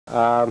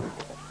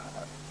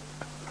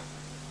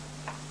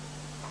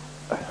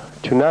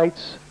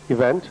Tonight's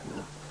event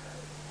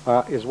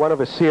is one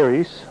of a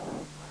series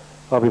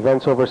of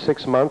events over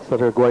 6 months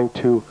that are going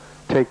to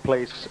take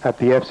place at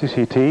the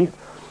FCCT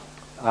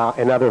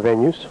and other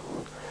venues,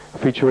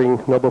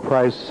 featuring Nobel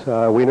Prize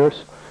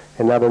winners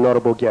and other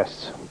notable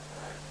guests.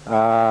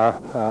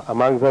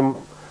 Among them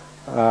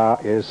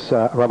is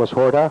Ramos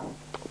Horta,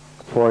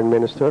 Foreign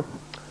Minister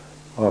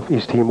of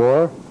East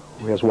Timor,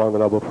 who has won the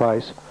Nobel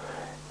Prize,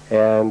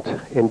 and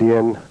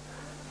Indian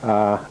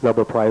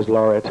Nobel Prize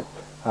laureate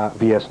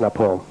V.S.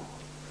 Napol.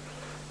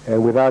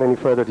 And without any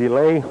further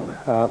delay,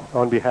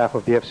 on behalf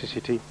of the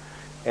FCCT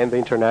and the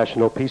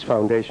International Peace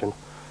Foundation,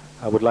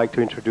 I would like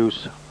to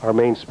introduce our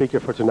main speaker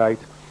for tonight,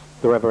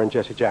 the Reverend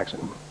Jesse Jackson.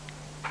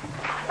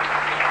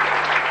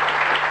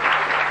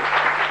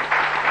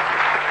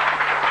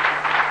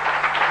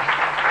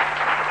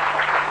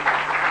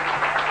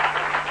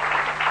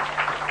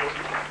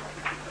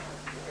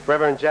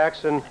 Reverend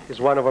Jackson is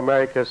one of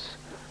America's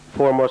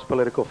foremost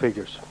political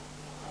figures.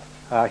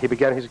 He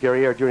began his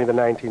career during the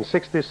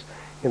 1960s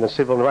in the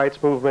civil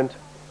rights movement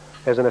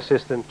as an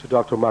assistant to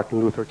Dr. Martin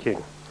Luther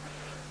King.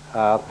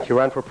 He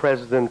ran for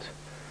president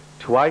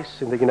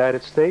twice in the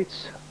United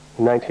States,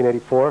 in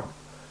 1984,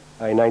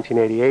 in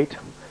 1988,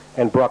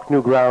 and broke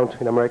new ground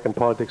in American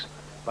politics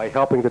by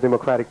helping the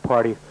Democratic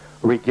Party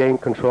regain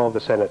control of the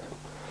Senate.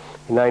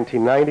 In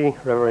 1990,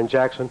 Reverend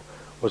Jackson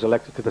was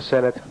elected to the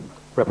Senate,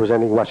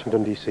 representing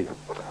Washington, D.C.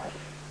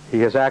 He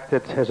has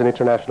acted as an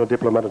international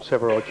diplomat on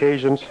several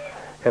occasions,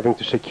 helping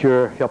to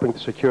secure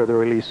the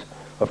release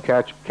of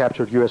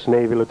captured U.S.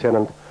 Navy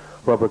Lieutenant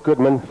Robert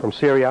Goodman from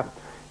Syria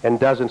and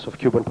dozens of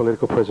Cuban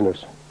political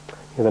prisoners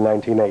in the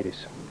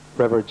 1980s.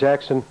 Reverend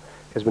Jackson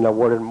has been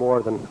awarded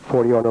more than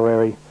 40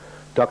 honorary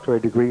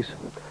doctorate degrees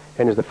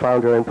and is the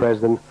founder and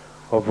president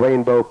of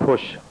Rainbow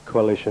Push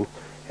Coalition,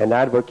 an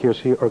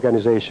advocacy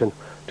organization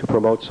to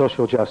promote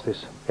social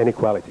justice and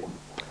equality.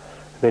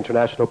 The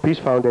International Peace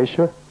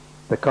Foundation,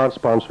 the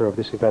co-sponsor of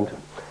this event,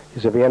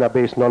 is a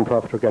Vienna-based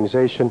non-profit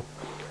organization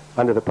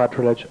under the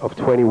patronage of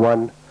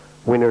 21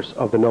 winners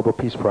of the Nobel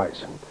Peace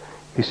Prize.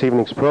 This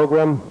evening's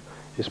program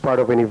is part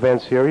of an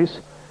event series,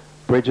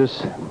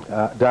 Bridges,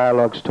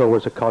 Dialogues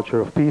Towards a Culture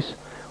of Peace,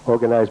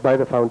 organized by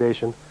the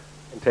foundation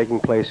and taking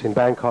place in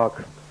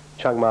Bangkok,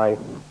 Chiang Mai,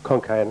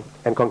 Khon Kaen,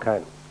 and Khon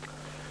Kaen.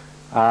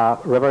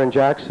 Reverend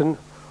Jackson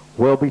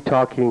will be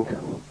talking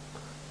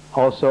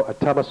also at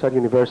Thammasat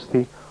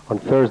University on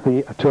Thursday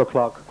at 2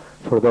 o'clock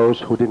for those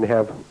who didn't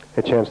have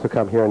a chance to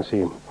come here and see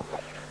him.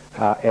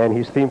 And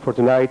his theme for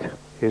tonight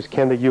is,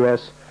 can the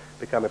U.S.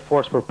 become a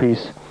force for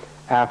peace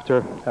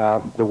after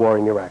the war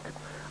in Iraq?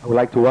 I would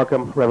like to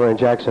welcome Reverend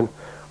Jackson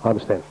on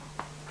the stand.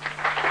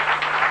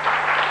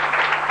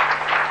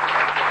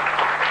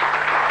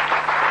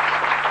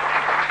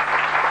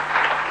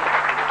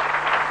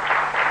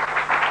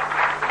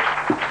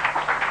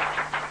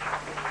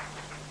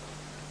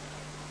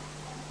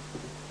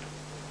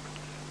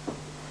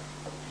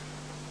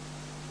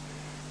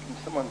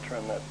 Someone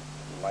turn that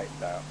light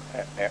down,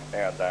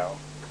 air down,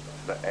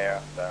 the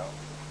air down.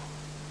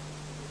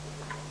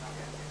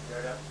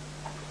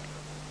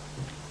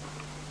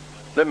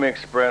 Let me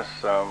express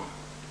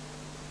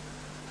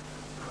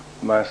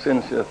my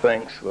sincere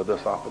thanks for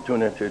this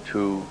opportunity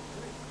to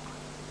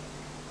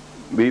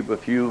be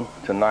with you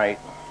tonight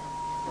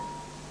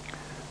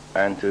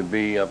and to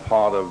be a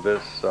part of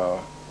this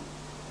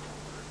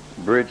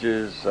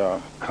Bridges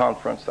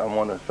conference. I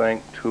want to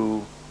thank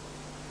two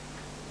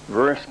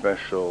very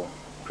special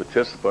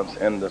participants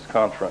in this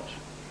conference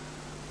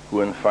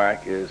who in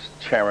fact is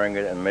chairing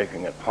it and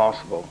making it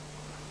possible.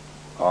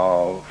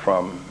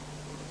 From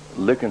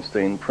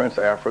Liechtenstein, Prince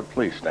Alfred,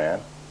 please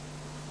stand.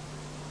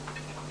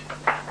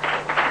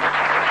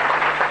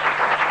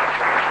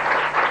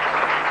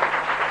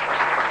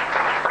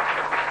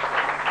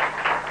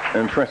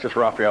 And Princess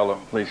Rafaela,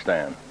 please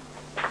stand.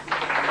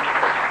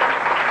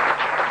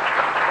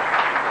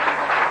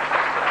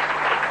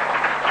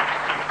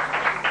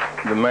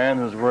 The man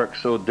who's worked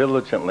so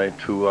diligently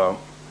to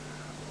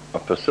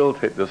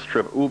facilitate this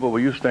trip. Uba, will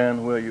you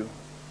stand, will you?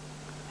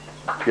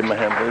 Give him a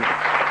hand, please.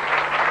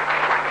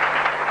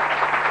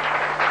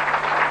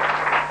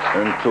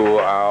 And to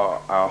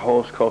our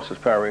host, Costas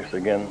Paris,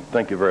 again,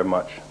 thank you very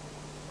much.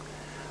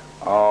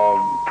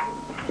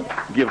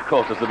 Give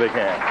Costas a big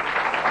hand.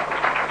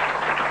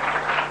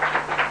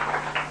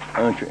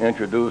 I'm going to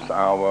introduce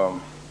our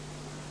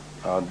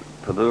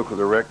political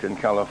director in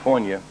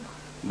California,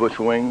 Butch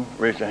Wing.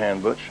 Raise your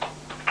hand, Butch.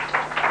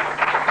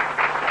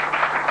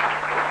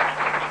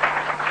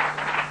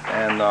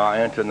 And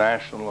our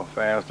international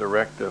affairs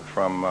director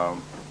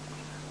from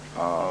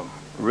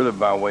really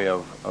by way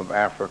of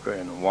Africa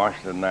and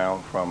Washington now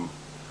from,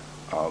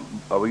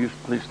 will you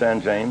please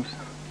stand, James?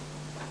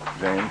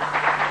 James.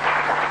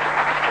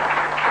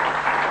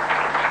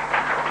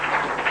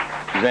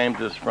 James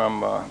is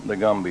from the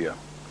Gambia.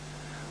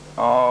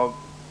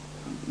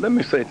 Let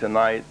me say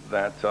tonight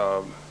that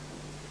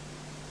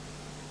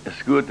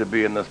it's good to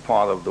be in this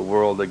part of the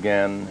world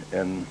again.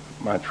 In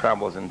my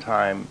travels in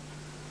time,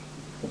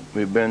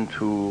 We've been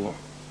to,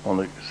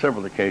 on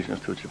several occasions,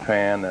 to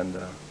Japan and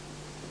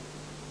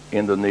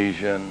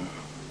Indonesia and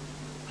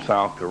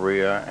South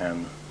Korea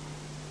and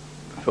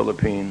the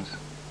Philippines.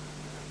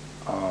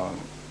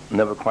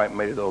 Never quite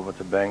made it over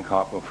to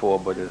Bangkok before,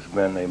 but it's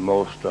been a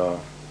most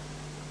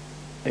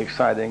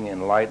exciting,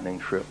 enlightening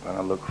trip, and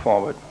I look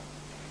forward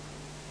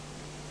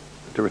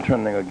to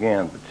returning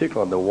again,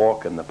 particularly the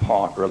walk in the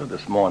park early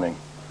this morning.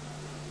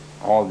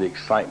 All the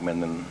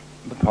excitement in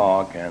the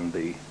park and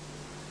the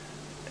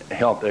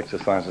health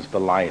exercises for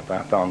life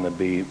I found to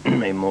be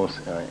a most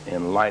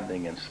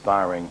enlightening,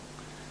 inspiring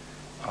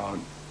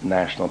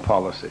national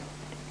policy.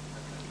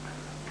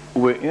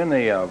 We're in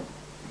a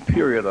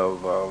period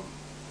of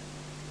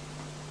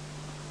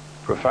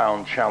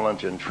profound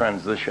challenge and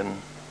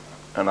transition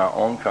in our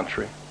own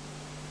country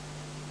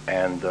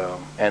and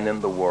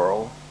in the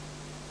world.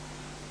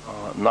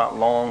 Not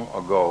long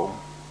ago,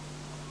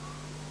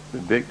 the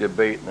big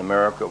debate in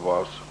America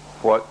was,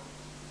 what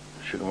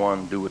should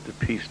one do with the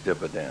peace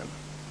dividend?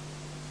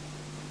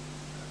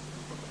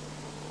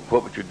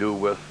 What would you do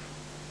with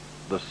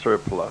the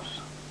surplus?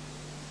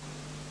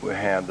 We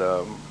had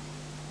a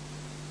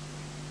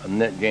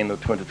net gain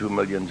of 22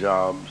 million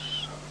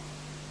jobs.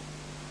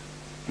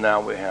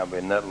 Now we have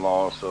a net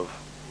loss of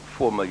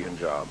 4 million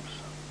jobs.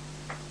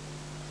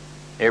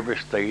 Every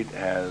state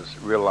has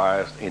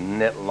realized a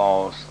net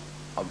loss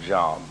of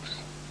jobs.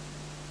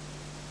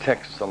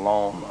 Texas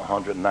alone,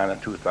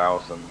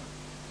 192,000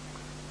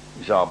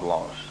 job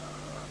loss.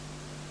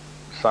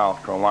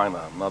 South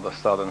Carolina, another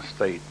southern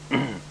state,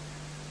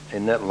 a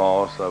net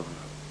loss of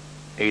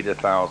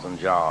 80,000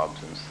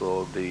 jobs. And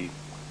so the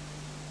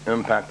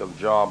impact of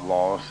job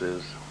loss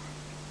is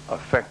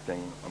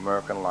affecting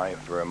American life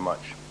very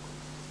much.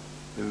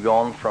 We've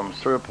gone from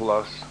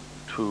surplus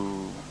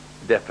to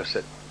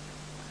deficit.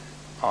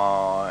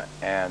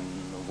 And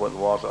what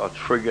was $1.5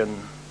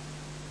 trillion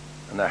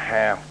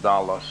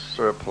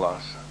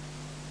surplus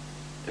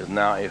is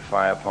now a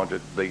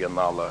 $500 billion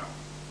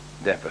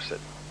deficit.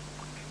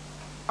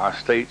 Our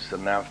states are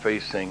now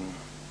facing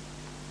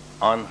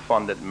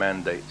unfunded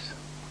mandates.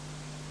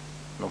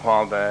 And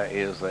while there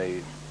is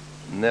a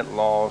net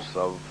loss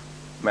of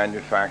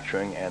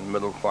manufacturing and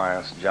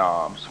middle-class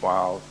jobs,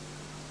 while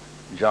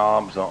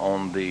jobs are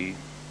on the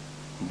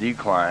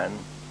decline,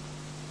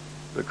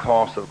 the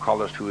cost of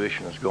college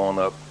tuition has gone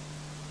up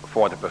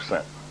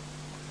 40%.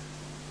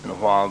 And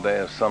while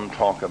there is some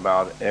talk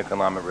about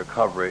economic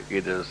recovery,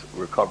 it is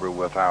recovery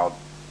without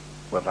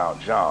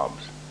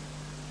jobs.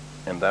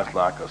 And that's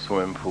like a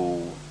swimming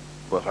pool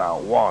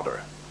without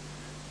water.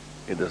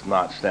 It does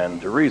not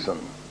stand to reason.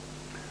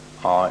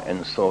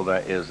 And so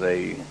there is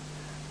a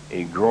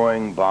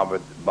growing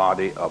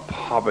body of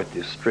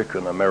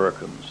poverty-stricken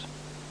Americans.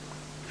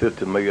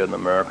 50 million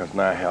Americans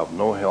now have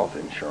no health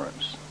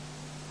insurance.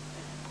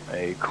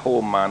 A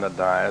coal miner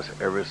dies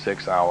every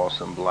 6 hours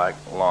from black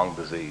lung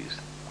disease.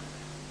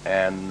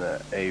 And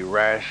a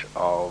rash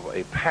of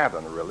a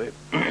pattern, really,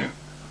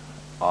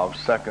 of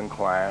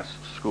second-class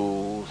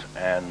schools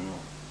and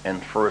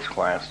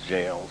first-class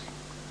jails.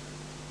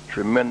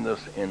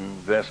 Tremendous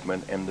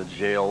investment in the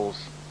jails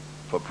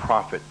for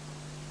profit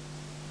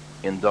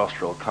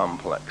industrial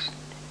complex.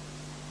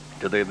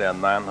 Today there are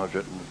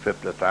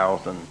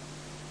 950,000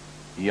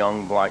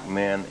 young black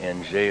men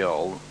in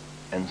jail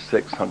and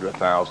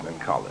 600,000 in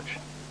college.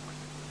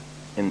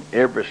 In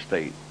every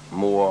state,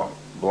 more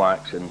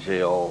blacks in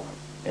jail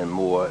and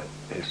more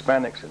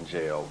Hispanics in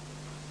jail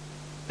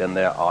than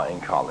there are in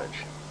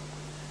college.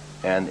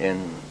 And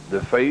in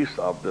the face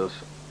of this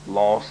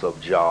loss of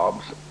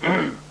jobs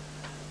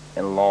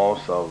and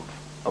loss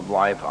of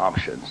life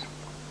options,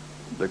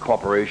 the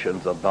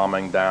corporations are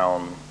dumbing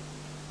down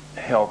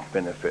health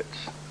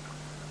benefits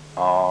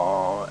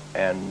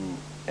and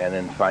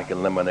in fact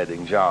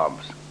eliminating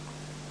jobs.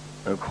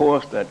 And of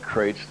course that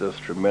creates this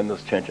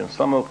tremendous tension,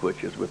 some of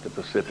which is with the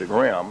Pacific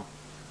Rim,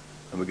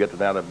 and we'll get to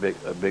that a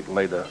bit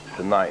later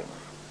tonight.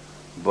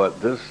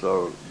 But this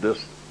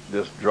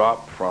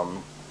drop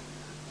from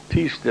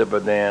peace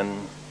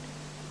dividend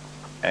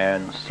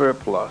and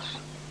surplus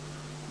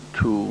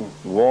to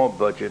war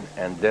budget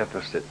and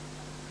deficit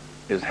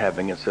is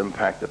having its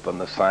impact upon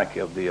the psyche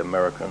of the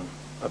American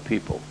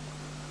people.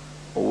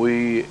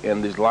 We,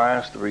 in these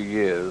last 3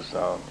 years,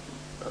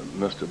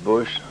 Mr.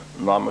 Bush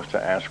nor Mr.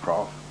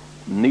 Ashcroft,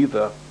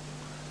 neither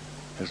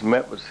has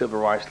met with civil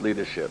rights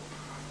leadership,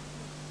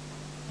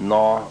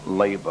 nor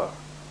labor,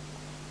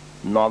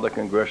 nor the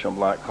Congressional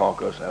Black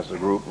Caucus as a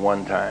group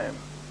one time.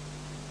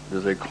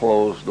 There's a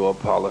closed-door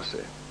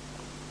policy.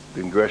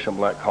 The Congressional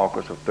Black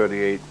Caucus of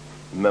 38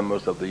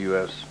 members of the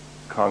U.S.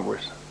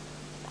 Congress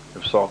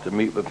have sought to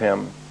meet with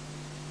him.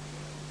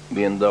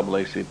 The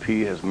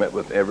NAACP has met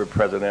with every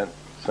president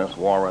since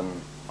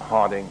Warren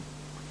Harding.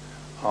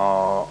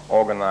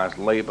 Organized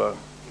labor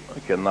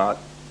cannot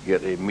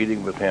get a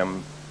meeting with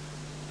him.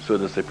 So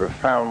there's a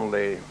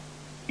profoundly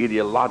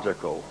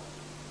ideological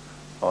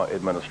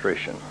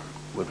administration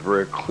with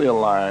very clear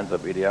lines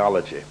of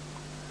ideology,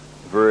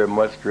 very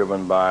much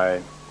driven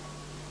by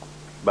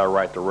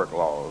right-to-work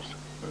laws,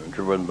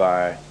 driven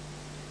by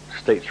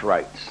states'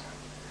 rights,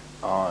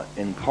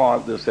 In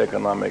part, this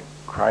economic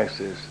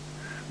crisis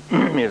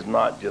is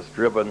not just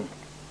driven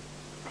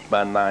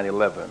by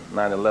 9/11.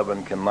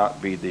 9/11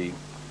 cannot be the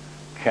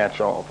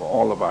catch-all for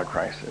all of our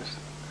crises.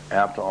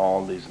 After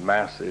all, these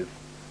massive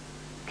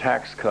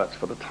tax cuts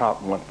for the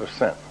top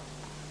 1%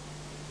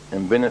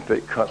 and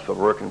benefit cuts for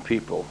working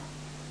people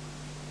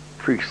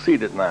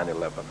preceded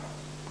 9/11.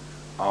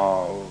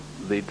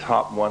 The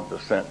top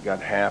 1%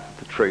 got $500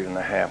 billion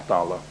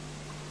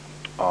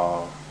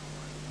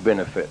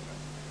benefit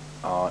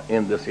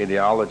in this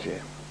ideology,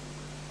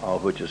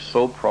 which is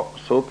so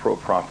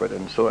pro-profit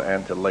and so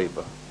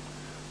anti-labor.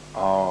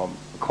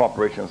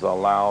 Corporations are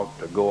allowed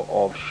to go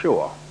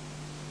offshore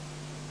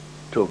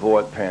to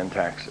avoid paying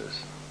taxes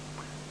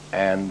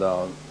and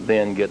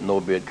then get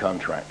no-bid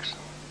contracts.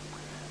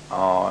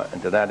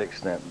 And to that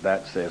extent,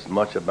 that says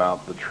much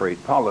about the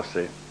trade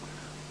policy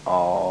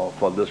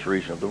for this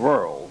region of the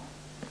world.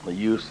 The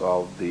use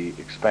of the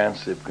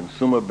expansive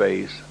consumer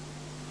base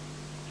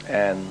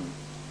and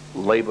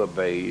labor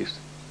base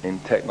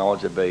and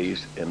technology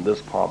base in this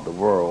part of the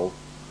world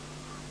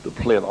to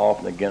play it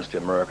often against the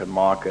American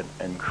market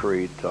and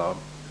create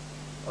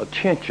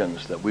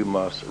tensions that we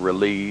must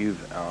relieve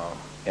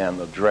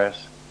and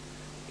address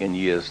in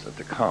years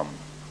to come.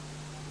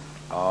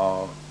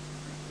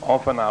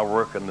 Often I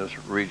work in this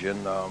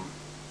region.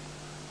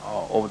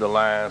 Over the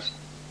last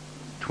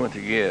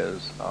 20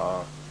 years,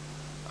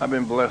 I've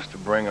been blessed to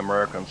bring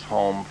Americans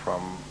home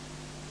from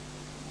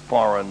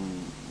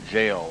foreign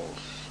jails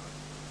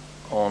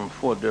on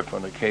 4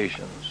 different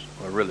occasions,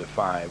 or really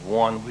 5.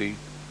 One, we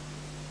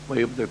were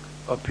able to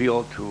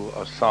appeal to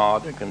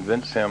Assad and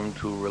convince him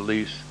to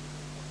release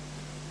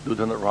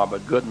Lieutenant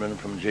Robert Goodman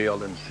from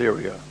jail in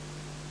Syria.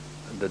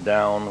 The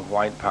downed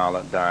white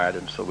pilot died,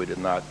 and so we did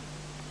not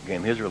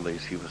gain his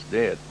release. He was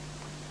dead.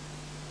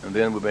 And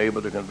then we were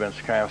able to convince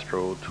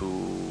Castro to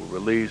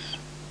release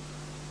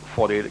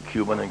 48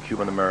 Cuban and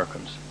Cuban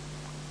Americans.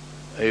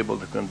 Able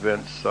to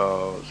convince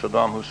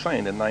Saddam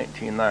Hussein in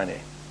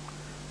 1990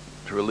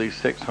 to release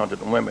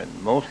 600 women,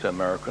 mostly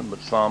American, but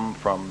some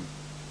from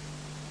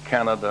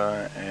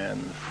Canada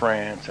and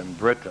France and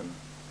Britain,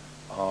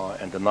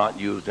 and to not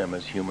use them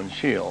as human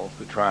shields.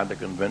 We tried to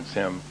convince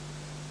him,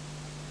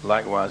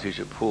 likewise, he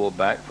should pull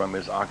back from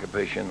his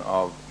occupation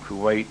of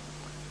Kuwait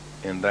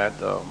in that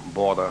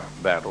border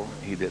battle.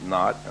 He did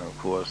not, and of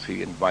course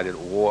he invited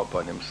war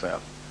upon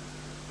himself.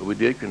 But we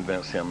did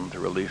convince him to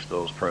release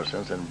those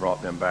persons and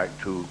brought them back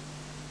to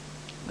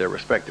their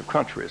respective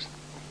countries.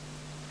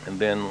 And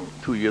then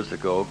 2 years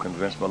ago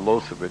convinced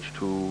Milosevic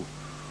to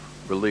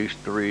release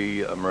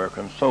 3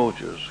 American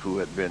soldiers who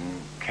had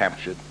been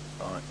captured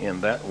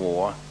in that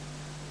war.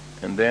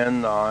 And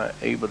then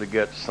able to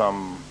get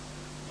some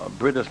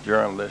British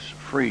journalists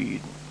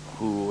freed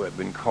who had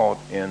been caught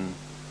in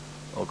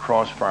a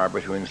crossfire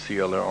between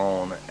Sierra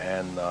Leone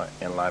and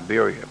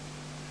Liberia.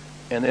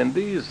 And in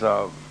these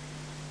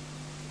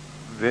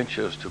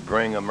ventures to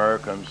bring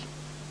Americans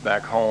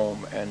back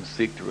home and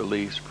seek to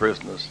release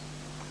prisoners,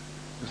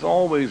 there's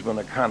always been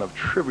a kind of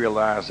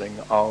trivializing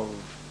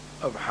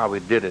of how we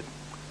did it,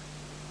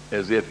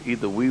 as if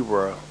either we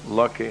were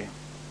lucky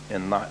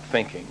in not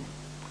thinking,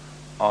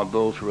 or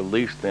those who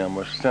released them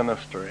were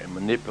sinister in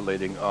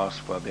manipulating us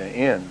for their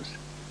ends.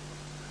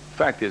 The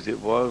fact is, it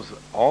was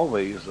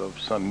always of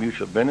some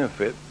mutual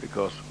benefit,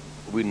 because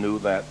we knew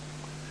that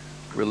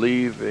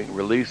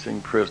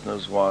releasing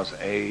prisoners was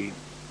a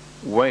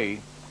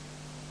way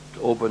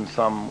to open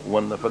some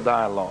window for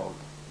dialogue.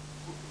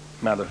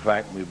 Matter of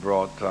fact, we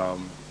brought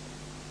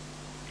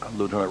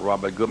Lieutenant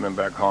Robert Goodman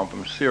back home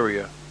from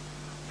Syria.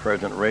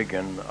 President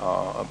Reagan,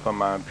 upon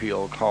my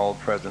appeal, called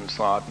President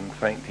Assad and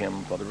thanked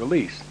him for the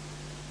release.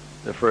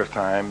 The first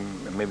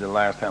time, and maybe the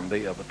last time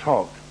they ever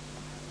talked.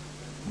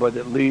 But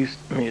at least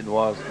it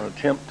was an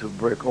attempt to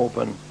break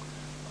open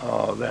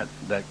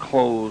that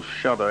closed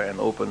shutter and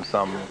open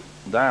some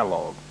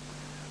dialogue.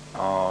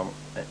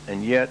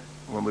 And yet,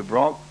 when we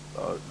brought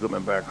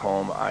Goodman back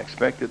home, I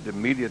expected the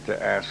media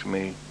to ask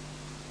me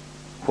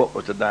what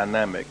was the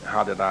dynamic.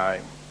 How did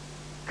I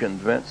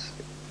convince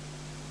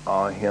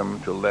him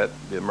to let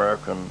the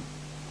American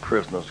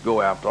prisoners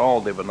go? After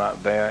all, they were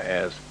not there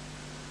as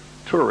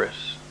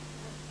tourists.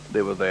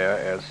 They were there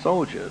as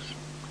soldiers.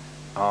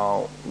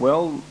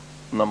 Well,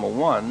 number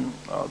one,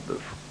 the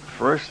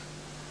first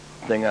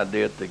thing I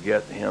did to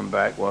get him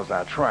back was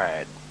I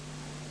tried.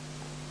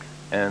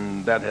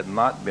 And that had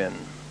not been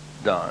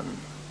done.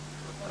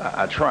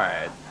 I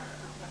tried.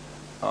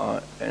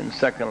 And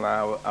secondly,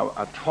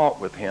 I talked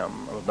with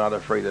him. I was not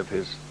afraid of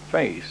his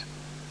face.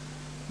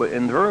 But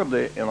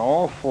invariably, in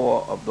all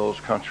 4 of those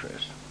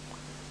countries,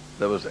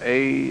 there was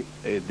a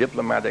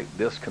diplomatic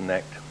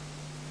disconnect,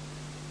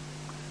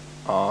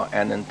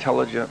 an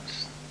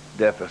intelligence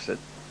deficit,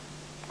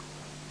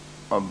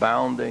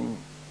 abounding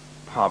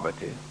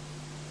poverty,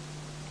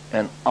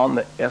 and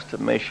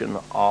underestimation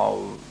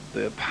of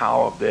the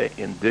power of their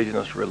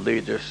indigenous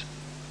religious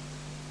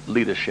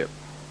leadership,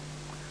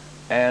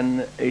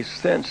 and a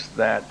sense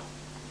that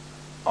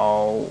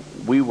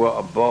we were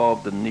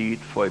above the need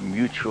for a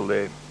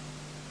mutually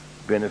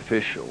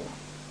beneficial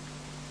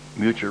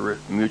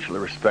mutually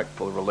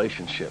respectful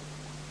relationship.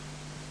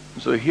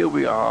 So here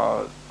we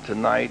are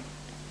tonight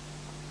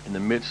in the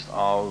midst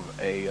of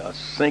a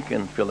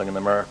sinking feeling in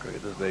America.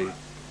 It is a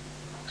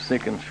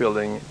sinking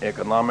feeling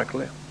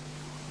economically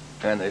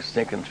and a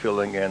sinking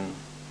feeling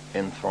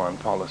in foreign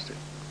policy.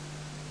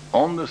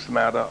 On this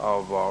matter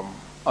of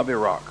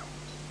Iraq,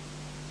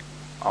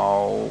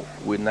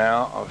 we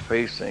now are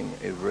facing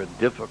a very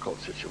difficult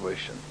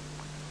situation.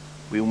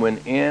 We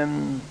went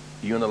in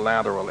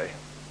unilaterally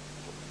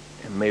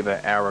and maybe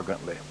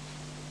arrogantly.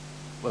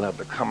 We'll have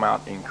to come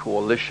out in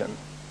coalition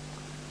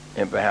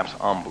and perhaps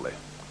humbly.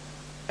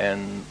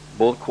 And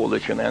both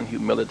coalition and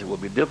humility will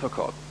be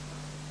difficult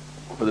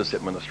for this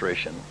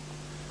administration.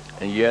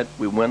 And yet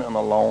we went in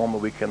alone,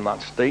 but we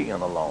cannot stay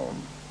in alone.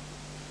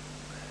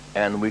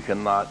 And we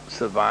cannot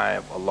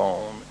survive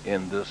alone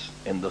in this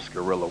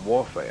guerrilla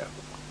warfare.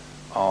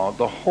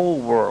 The whole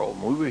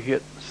world, when we were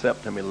hit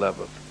September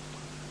 11th,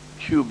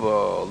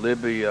 Cuba,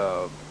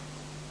 Libya,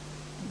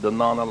 the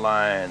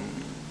non-aligned,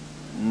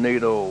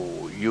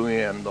 NATO,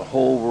 UN, the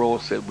whole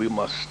world said we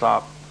must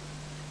stop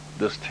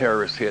this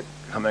terrorist hit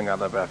coming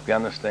out of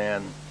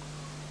Afghanistan.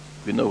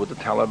 We know what the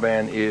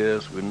Taliban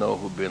is. We know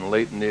who bin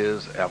Laden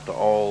is. After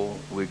all,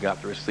 we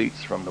got the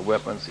receipts from the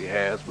weapons he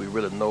has. We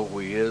really know who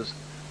he is,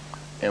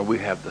 and we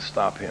have to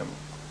stop him.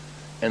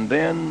 And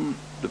then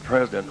the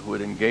president, who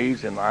had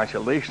engaged in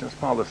isolationist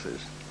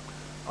policies,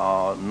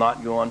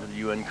 not going to the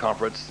UN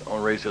conference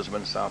on racism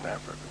in South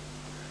Africa,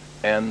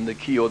 and the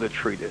Kyoto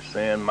Treaty,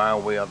 saying my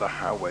way or the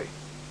highway,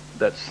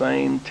 that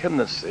same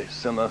tendency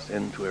sent us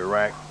into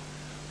Iraq,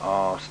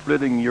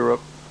 splitting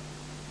Europe,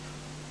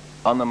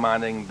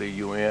 undermining the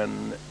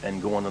UN,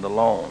 and going it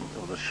alone.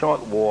 It was a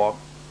short war,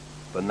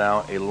 but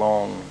now a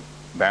long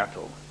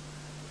battle.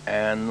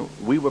 And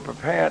we were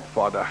prepared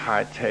for the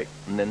high-tech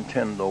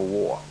Nintendo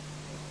war,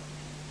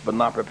 but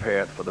not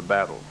prepared for the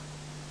battle.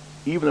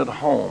 Even at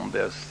home,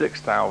 there's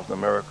 6,000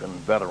 American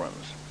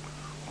veterans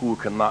who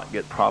cannot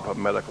get proper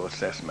medical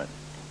assessment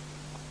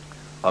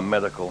or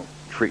medical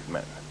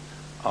treatment.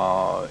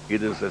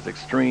 It is as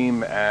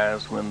extreme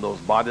as when those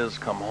bodies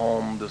come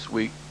home this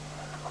week,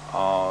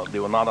 they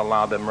will not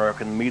allow the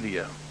American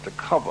media to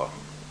cover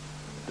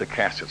the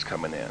caskets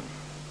coming in.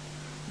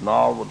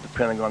 Nor will the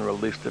Pentagon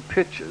release the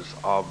pictures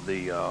of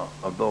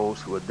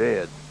those who are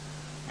dead,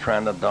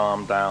 trying to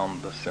dumb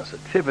down the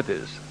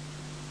sensitivities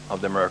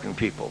of the American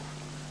people.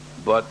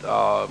 But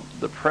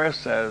the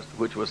press,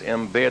 which was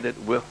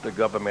embedded with the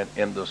government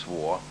in this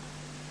war,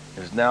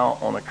 is now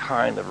on a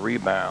kind of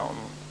rebound,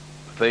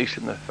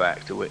 facing the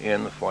fact that we're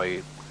in for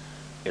a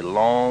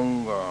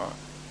long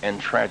and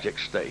tragic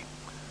stay.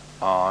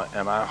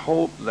 And I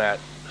hope that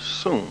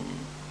soon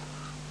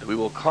that we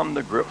will come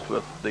to grips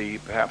with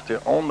perhaps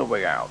the only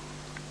way out.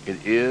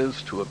 It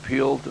is to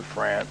appeal to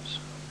France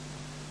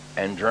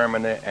and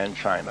Germany and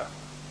China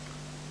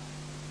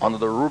under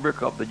the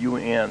rubric of the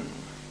UN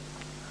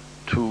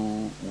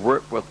to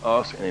work with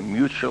us in a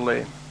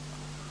mutually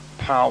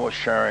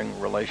power-sharing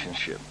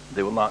relationship.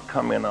 They will not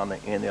come in under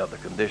any other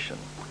condition.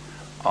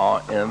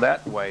 And in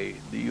that way,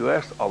 the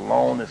U.S.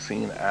 alone is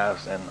seen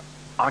as an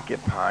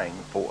occupying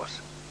force.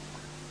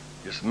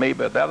 Just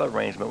maybe that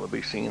arrangement would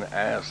be seen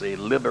as a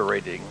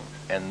liberating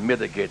and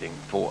mitigating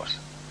force.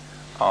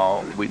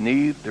 We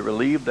need to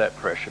relieve that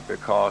pressure,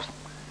 because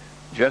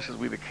just as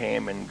we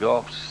became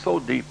engulfed so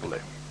deeply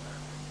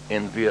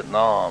in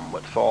Vietnam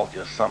with faulty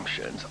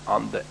assumptions,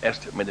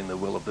 underestimating the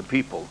will of the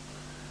people,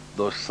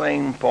 those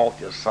same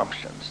faulty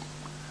assumptions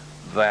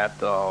that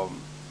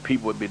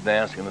people would be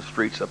dancing in the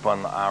streets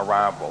upon our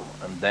arrival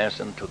and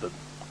dancing to the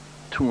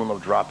tune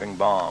of dropping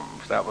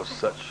bombs. That was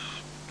such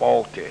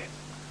faulty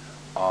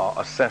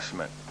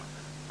assessment.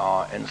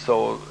 And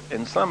so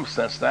in some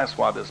sense, that's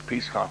why this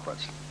peace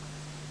conference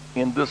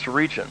in this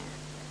region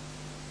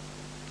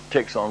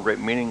takes on great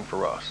meaning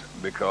for us,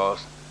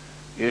 because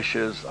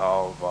issues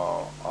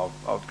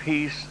of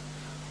peace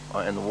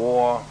and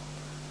war,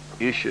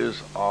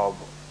 issues of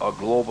a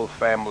global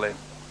family,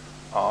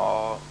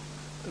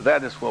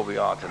 that is where we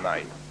are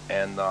tonight.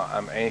 And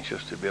I'm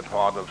anxious to be a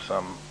part of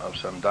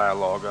some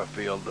dialogue. I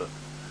feel the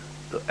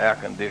air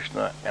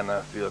conditioner, and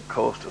I feel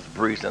coasters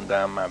breezing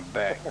down my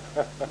back.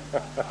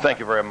 Thank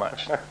you very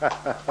much.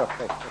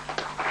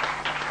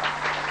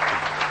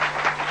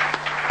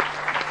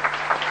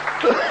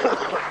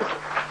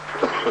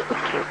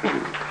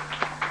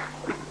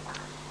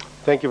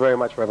 Thank you very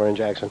much, Reverend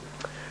Jackson.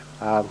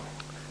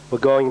 We're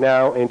going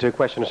now into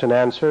questions and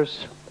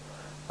answers.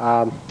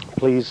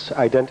 Please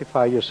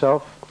identify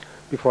yourself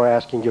before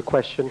asking your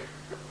question,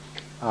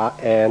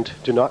 and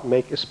do not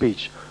make a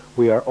speech.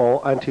 We are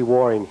all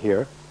anti-warring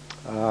here.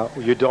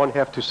 You don't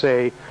have to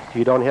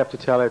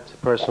tell it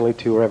personally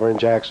to Reverend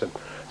Jackson.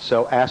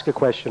 So ask a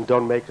question,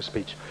 don't make a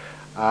speech.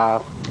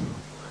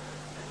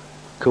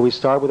 Could we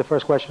start with the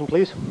first question,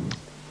 please?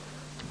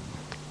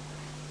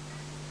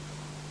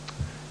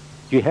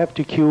 You have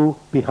to queue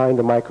behind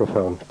the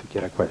microphone to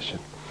get a question.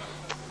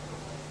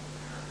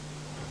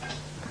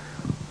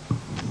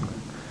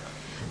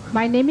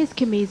 My name is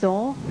Kim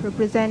Izon,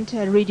 represent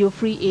Radio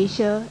Free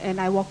Asia, and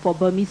I work for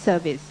Burmese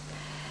Service.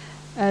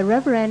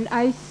 Reverend,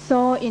 I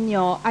saw in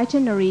your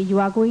itinerary you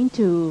are going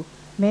to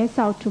May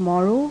South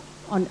tomorrow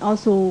and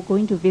also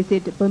going to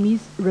visit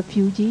Burmese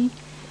refugee.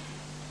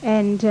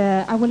 And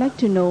I would like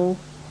to know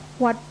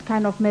what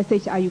kind of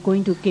message are you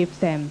going to give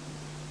them?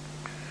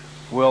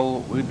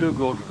 Well, we do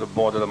go to the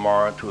border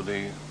tomorrow to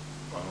the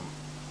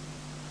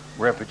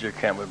refugee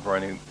camp with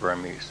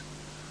Burmese.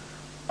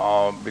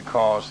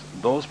 Because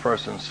those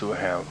persons who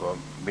have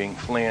been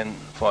fleeing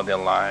for their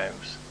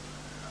lives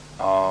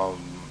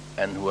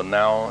and who are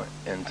now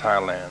in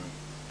Thailand,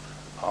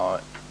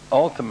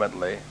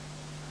 ultimately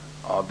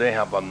they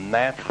have a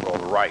natural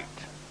right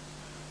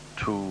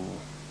to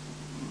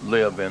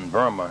live in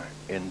Burma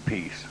in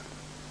peace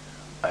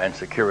and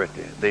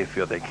security. They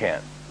feel they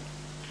can.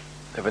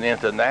 They have an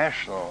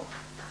international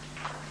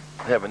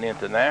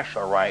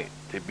right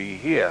to be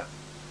here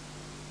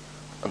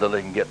until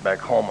they can get back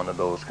home under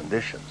those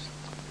conditions.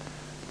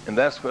 And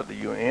that's where the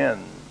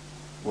UN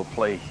will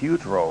play a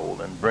huge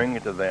role in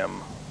bringing to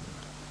them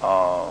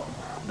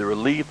the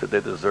relief that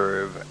they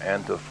deserve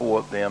and to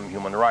afford them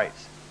human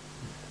rights.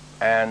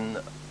 And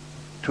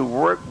to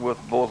work with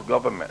both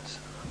governments,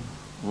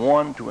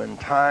 one, to in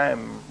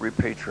time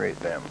repatriate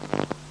them.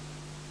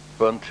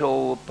 But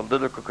until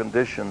political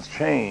conditions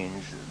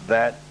change,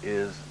 that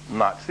is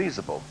not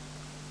feasible.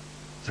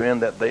 So in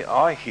that they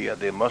are here,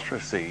 they must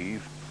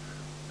receive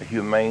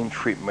humane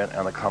treatment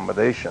and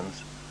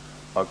accommodations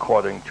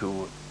according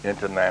to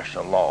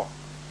international law.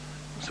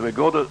 So we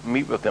go to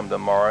meet with them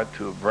tomorrow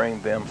to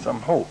bring them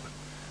some hope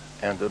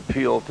and to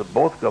appeal to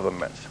both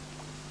governments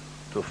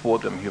to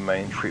afford them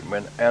humane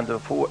treatment and to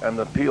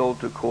appeal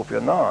to Kofi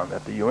Annan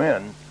at the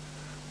UN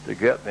to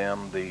get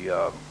them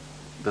the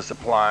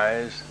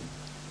supplies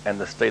and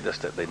the status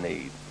that they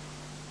need.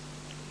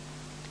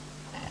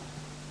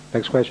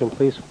 Next question,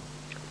 please.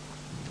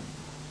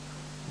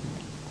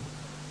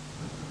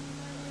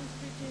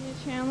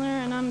 Chandler,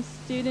 and I'm a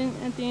student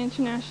at the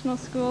International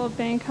School of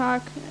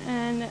Bangkok,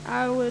 and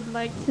I would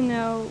like to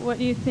know what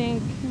you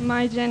think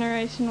my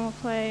generation will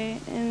play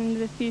in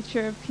the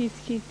future of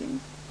peacekeeping.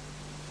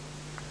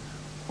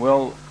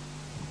 Well,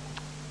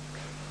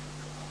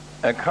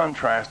 I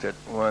contrast it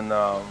when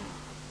I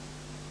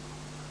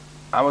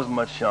was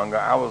much younger.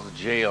 I was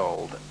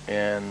jailed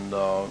in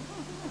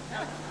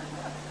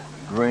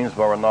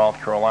Greensboro,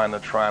 North Carolina,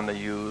 trying to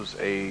use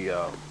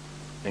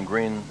in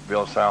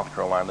Greenville, South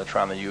Carolina,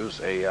 trying to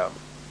use a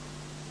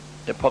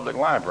public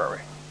library,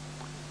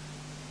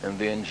 and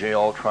then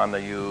jail trying to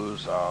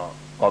use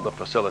other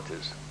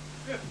facilities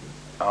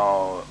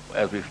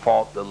as we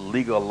fought the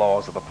legal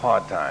laws of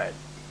apartheid.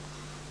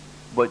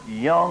 But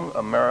young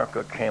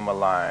America came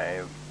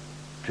alive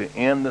to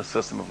end the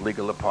system of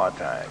legal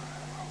apartheid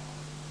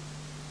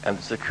and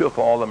to secure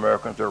for all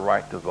Americans their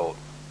right to vote,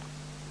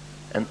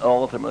 and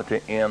ultimately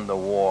to end the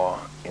war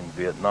in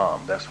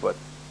Vietnam. That's what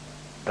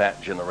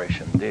that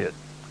generation did.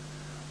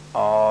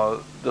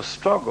 The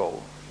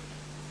struggle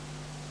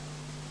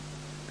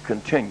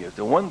continues.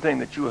 The one thing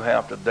that you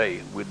have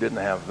today we didn't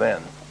have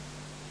then,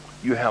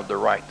 you have the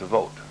right to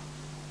vote.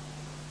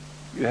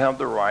 You have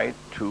the right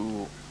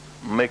to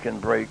make and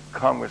break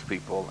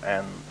congresspeople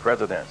and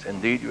presidents.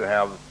 Indeed, you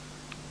have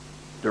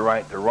the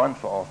right to run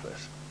for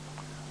office.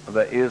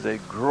 There is a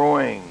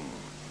growing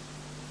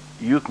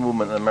youth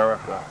movement in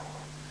America,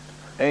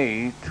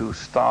 to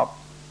stop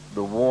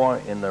the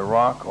war in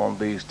Iraq on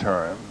these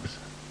terms,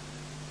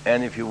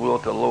 and if you will,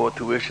 to lower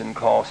tuition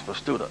costs for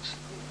students.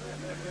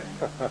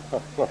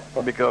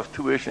 Because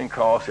tuition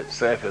cost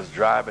itself is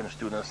driving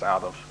students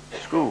out of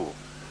school.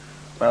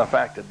 Matter of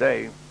fact,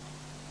 today,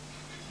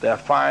 there are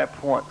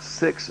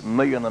 5.6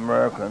 million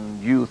American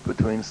youth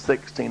between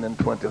 16 and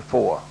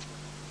 24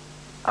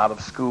 out of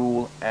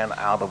school and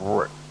out of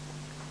work.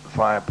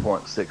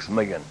 5.6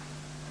 million.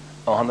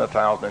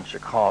 100,000 in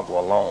Chicago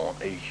alone.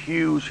 A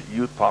huge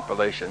youth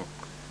population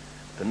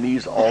that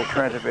needs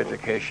alternative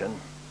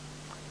education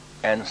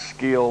and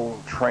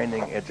skill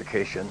training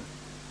education,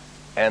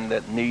 and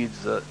that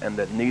needs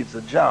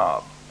a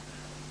job.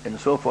 And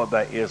so forth.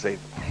 There is a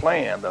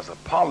plan, there's a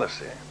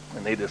policy,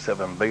 an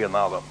 $87 billion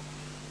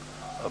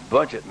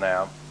budget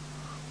now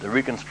to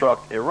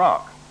reconstruct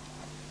Iraq.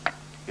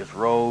 Its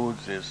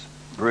roads, its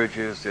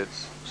bridges,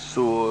 its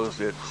sewers,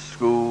 its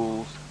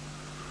schools,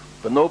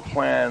 but no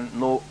plan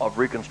of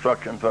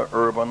reconstruction for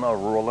urban or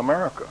rural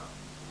America.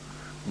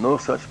 No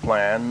such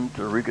plan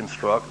to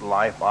reconstruct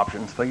life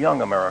options for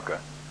young America.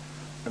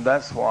 And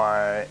that's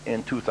why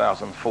in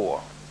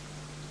 2004,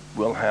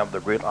 we'll have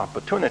the great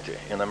opportunity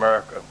in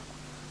America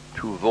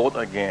to vote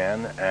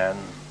again, and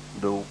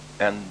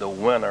the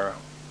winner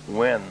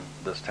win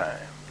this time.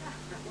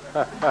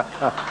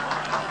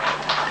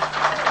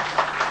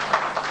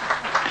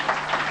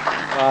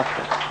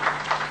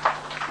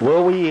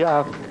 Will we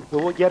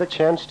get a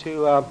chance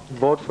to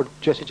vote for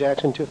Jesse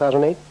Jackson in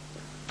 2008?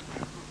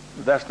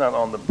 That's not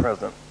on the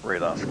president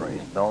radar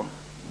screen. Don't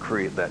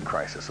create that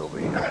crisis over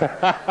here.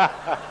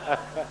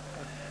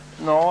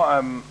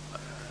 No,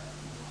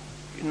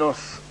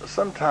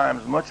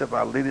 sometimes much of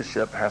our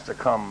leadership has to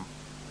come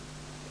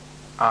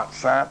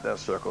outside that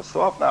circle.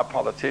 So often our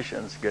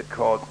politicians get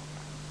caught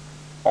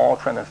all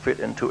trying to fit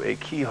into a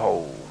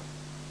keyhole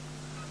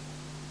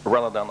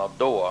rather than a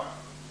door,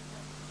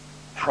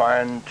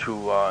 trying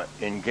to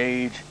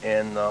engage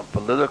in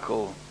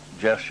political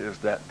gestures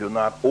that do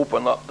not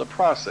open up the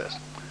process.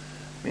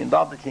 I mean,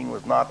 Dr. King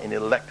was not an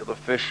elected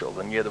official,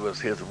 and yet it was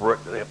his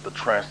work that helped to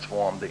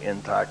transform the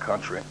entire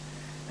country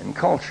and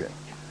culture.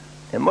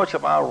 And much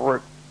of our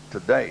work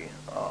today,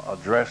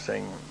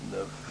 addressing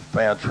the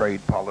fair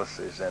trade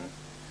policies and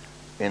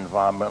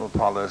environmental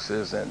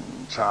policies and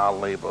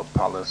child labor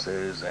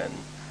policies and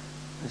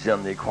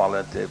gender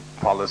equality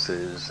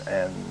policies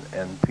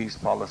and peace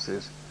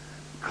policies,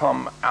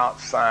 come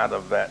outside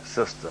of that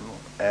system.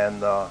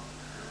 And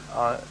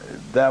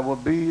there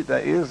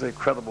is a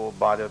credible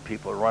body of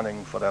people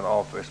running for that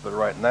office, but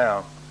right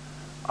now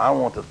I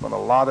want to spend a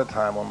lot of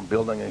time on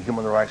building a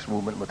human rights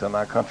movement within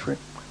our country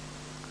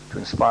to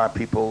inspire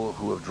people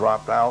who have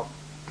dropped out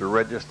to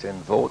register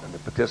and vote and to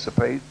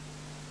participate,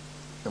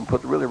 and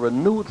put really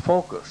renewed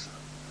focus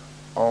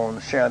on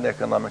shared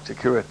economic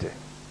security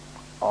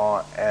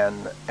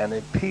and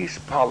a peace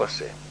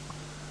policy,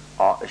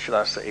 or should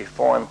I say a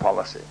foreign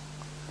policy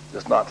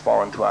that's not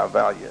foreign to our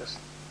values.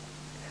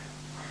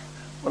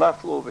 When I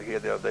flew over here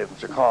the other day from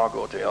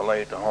Chicago to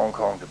LA to Hong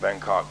Kong to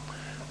Bangkok,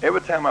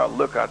 every time I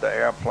look out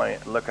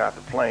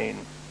the plane,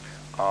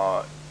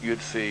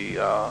 you'd see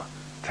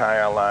Thai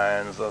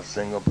Airlines,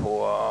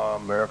 Singapore,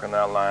 American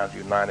Airlines,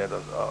 United,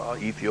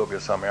 Ethiopia,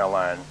 some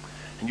airline,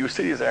 and you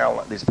see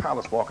these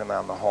pilots walking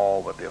down the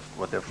hall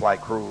with their flight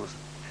crews.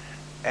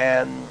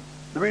 And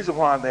the reason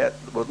why there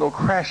was no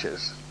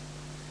crashes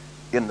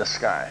in the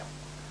sky,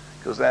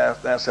 because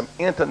there's some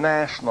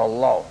international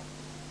law,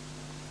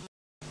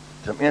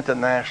 some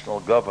international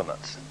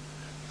governance,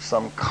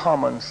 some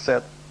common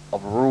set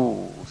of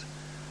rules.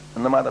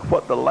 And no matter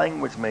what the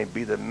language may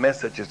be, the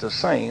message is the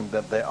same,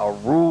 that there are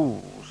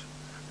rules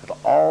that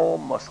all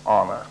must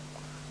honor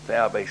to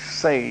have a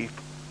safe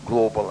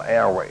global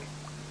airway.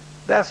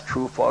 That's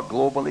true for a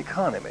global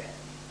economy.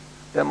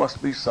 There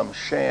must be some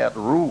shared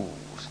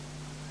rules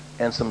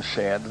and some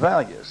shared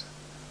values.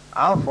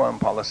 Our foreign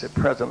policy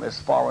presently is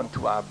foreign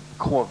to our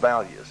core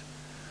values.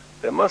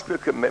 There must be a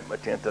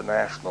commitment to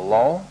international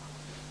law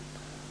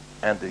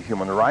and to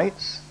human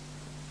rights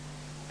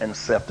and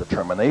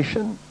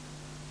self-determination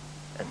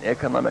and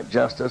economic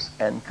justice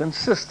and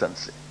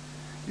consistency.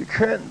 You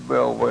can't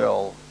very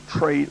well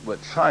trade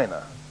with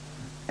China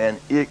and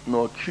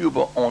ignore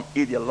Cuba on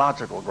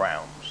ideological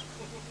grounds.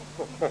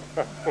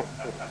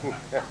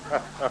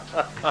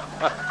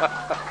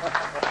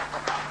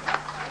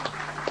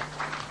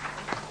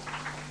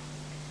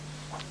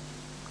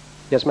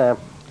 Yes, ma'am.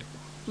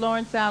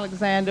 Florence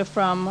Alexander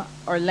from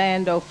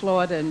Orlando,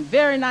 Florida, and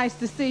very nice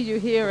to see you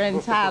here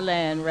in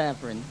Thailand,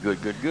 Reverend.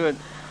 Good, good, good.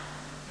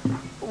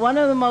 One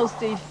of the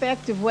most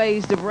effective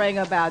ways to bring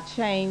about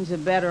change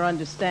and better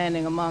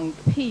understanding among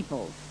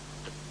peoples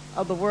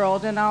of the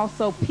world, and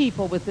also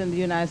people within the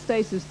United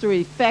States, is through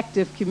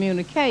effective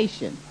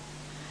communication.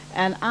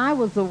 And I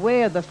was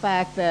aware of the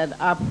fact that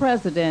our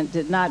president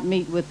did not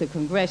meet with the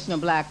Congressional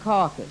Black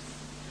Caucus,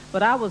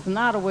 but I was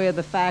not aware of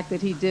the fact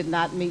that he did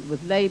not meet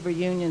with labor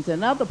unions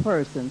and other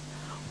persons.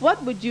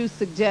 What would you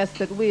suggest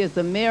that we as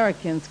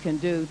Americans can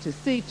do to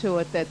see to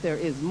it that there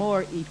is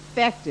more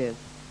effective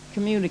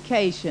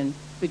communication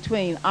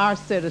between our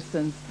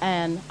citizens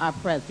and our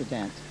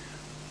president?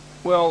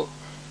 Well,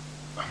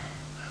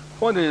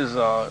 what is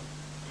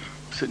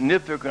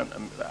significant,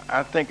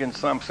 I think in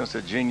some sense,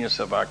 the genius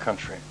of our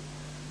country,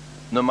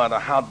 no matter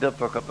how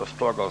difficult the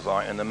struggles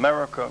are, in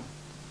America,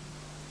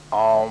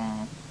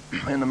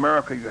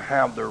 you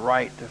have the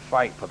right to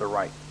fight for the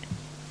right.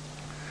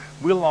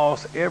 We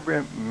lost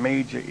every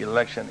major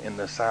election in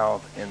the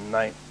South in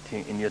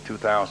year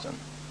 2000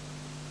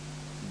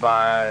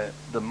 by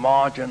the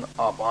margin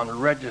of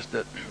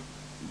unregistered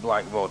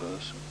black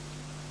voters,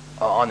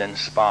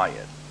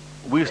 uninspired.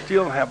 We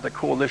still have the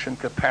coalition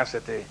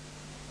capacity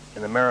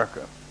in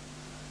America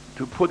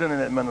to put in an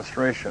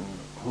administration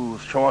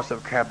whose choice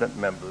of cabinet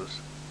members,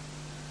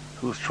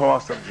 whose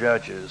choice of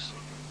judges,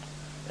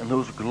 and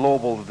whose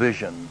global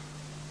vision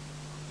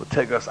will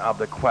take us out of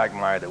the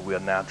quagmire that we are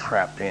now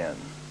trapped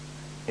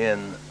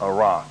in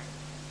Iraq.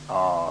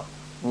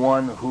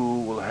 One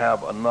who will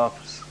have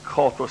enough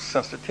cultural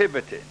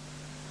sensitivity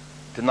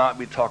to not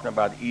be talking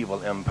about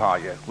evil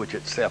empire, which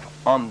itself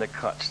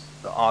undercuts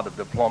the art of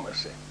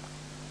diplomacy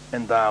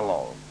and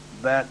dialogue.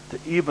 That to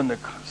even to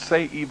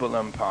say evil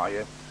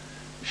empire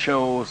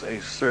shows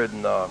a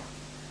certain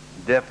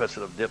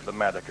deficit of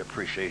diplomatic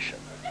appreciation.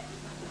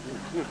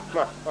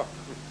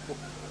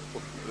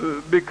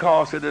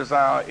 Because it is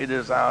our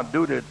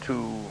duty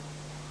to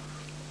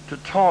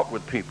talk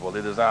with people.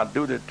 It is our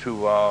duty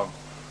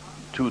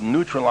to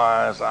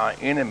neutralize our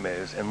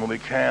enemies, and when we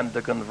can,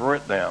 to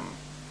convert them,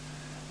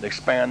 to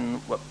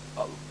expand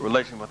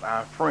relation with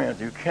our friends.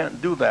 You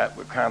can't do that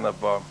with kind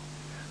of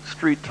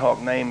street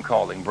talk, name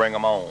calling, bring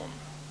them on.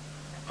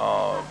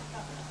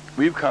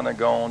 We've kind of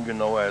gone, you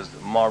know, as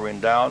Maureen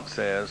Dowd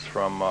says,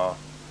 from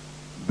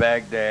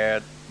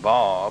Baghdad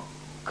Bob,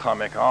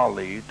 Comic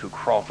Ali, to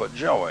Crawford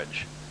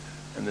George.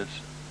 And it's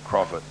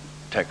Crawford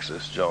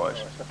Texas, George.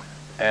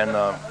 And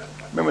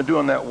remember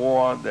during that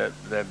war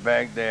that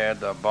Baghdad,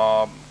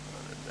 Bob,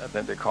 I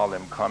think they call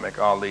him Comic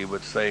Ali,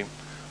 would say,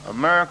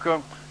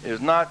 America is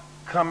not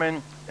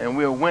coming and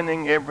we're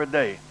winning every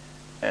day.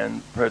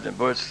 And President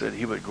Bush said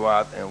he would go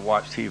out and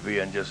watch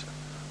TV and just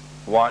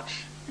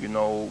watch, you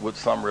know, with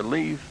some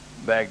relief,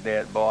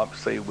 Baghdad Bob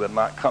say we're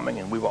not coming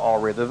and we were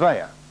already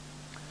there.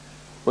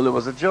 Well, it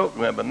was a joke,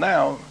 but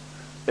now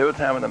every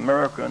time an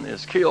American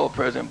is killed,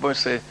 President Bush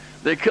said,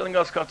 they're killing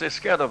us because they're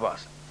scared of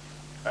us.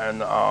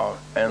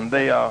 And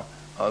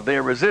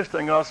they're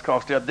resisting us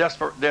because they're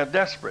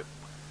desperate.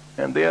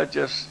 And they're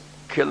just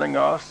killing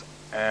us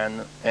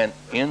and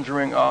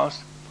injuring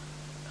us.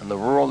 And the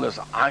world is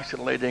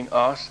isolating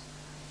us.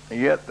 And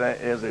yet there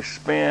is a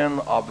spin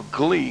of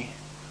glee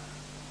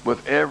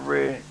with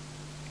every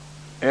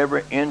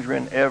injury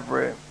and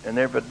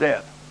every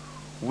death.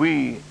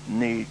 We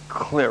need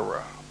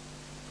clearer,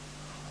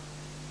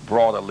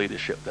 broader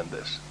leadership than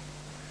this.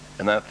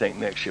 And I think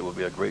next year will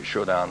be a great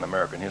showdown in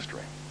American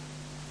history.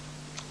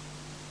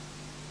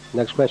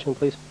 Next question,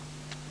 please.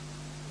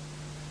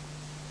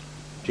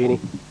 Jeannie.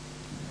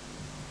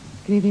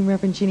 Good evening,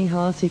 Reverend Jeannie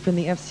Hollisey from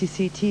the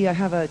FCCT. I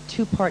have a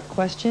two-part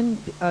question.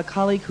 A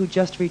colleague who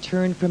just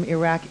returned from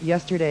Iraq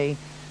yesterday,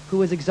 who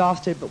was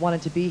exhausted but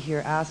wanted to be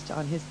here, asked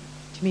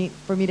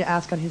for me to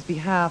ask on his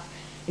behalf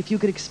if you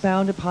could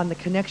expound upon the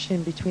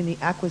connection between the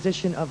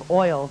acquisition of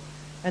oil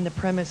and the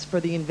premise for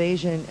the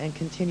invasion and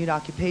continued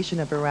occupation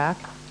of Iraq.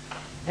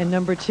 And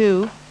number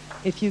two,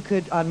 if you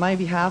could, on my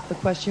behalf, the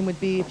question would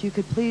be, if you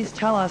could please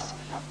tell us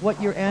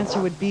what your answer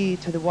would be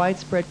to the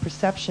widespread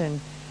perception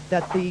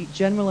that the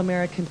general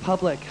American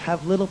public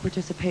have little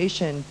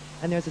participation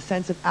and there's a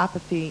sense of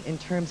apathy in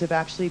terms of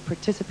actually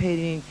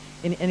participating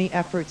in any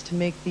efforts to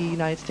make the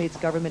United States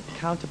government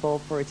accountable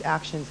for its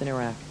actions in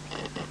Iraq.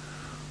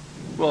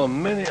 Well,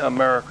 many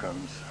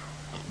Americans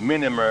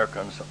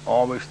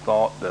always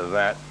thought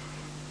that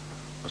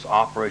was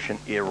Operation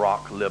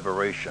Iraq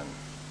Liberation,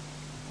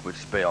 which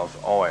spells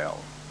oil,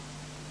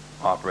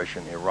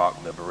 Operation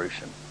Iraq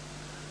Liberation.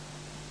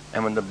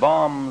 And when the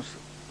bombs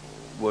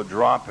were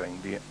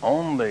dropping, the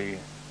only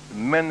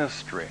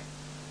ministry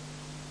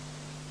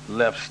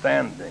left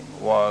standing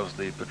was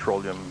the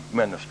petroleum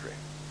ministry.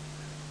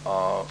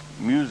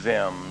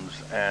 Museums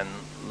and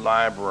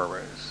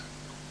libraries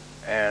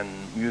and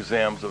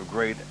museums of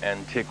great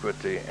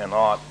antiquity and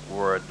art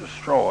were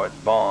destroyed,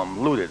 bombed,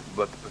 looted,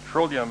 but the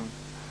petroleum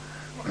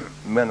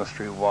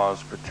ministry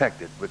was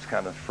protected, which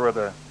kind of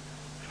further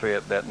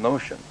fed that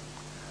notion.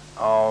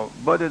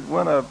 But it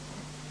went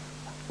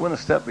a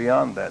step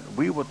beyond that.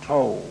 We were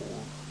told,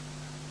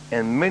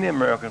 and many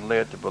Americans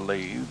led to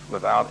believe,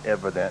 without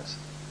evidence,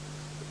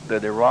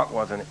 that Iraq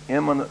was an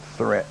imminent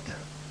threat.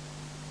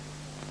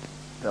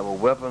 There were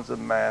weapons of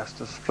mass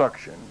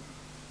destruction,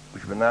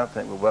 which we now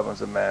think were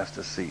weapons of mass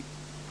deceit.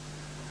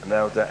 And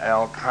that was the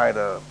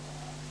Al-Qaeda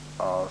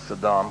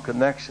Saddam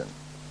connection.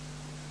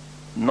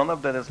 None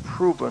of that is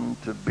proven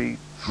to be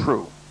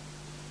true.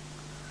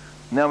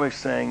 Now we're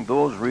saying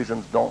those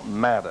reasons don't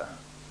matter,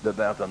 that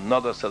there's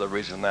another set of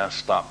reasons now to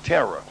stop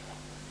terror.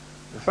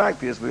 The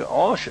fact is we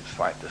all should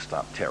fight to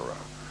stop terror,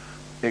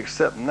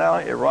 except now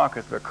Iraq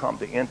has become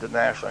the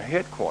international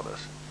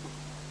headquarters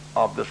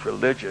of this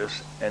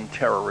religious and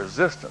terror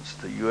resistance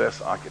to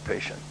U.S.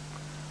 occupation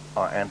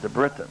and to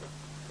Britain.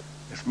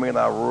 It's made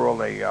our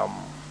world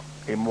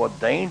a more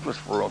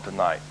dangerous world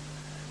tonight.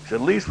 So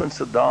at least when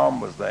Saddam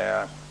was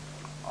there,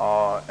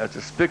 as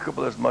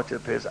despicable as much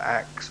of his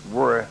acts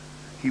were,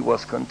 he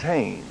was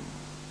contained.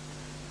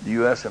 The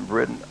U.S. and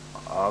Britain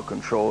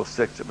controlled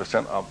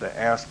 60% of the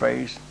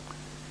airspace.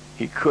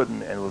 He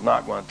couldn't and was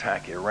not going to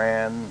attack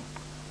Iran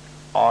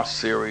or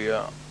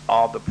Syria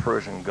or the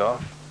Persian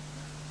Gulf,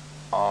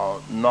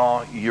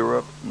 nor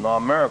Europe, nor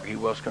America. He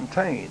was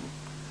contained.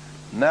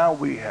 Now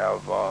we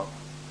have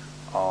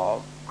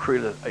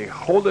created a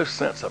whole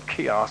sense of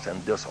chaos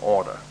and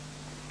disorder,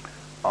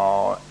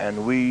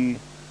 and we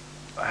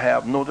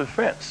have no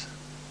defense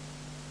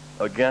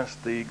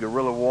against the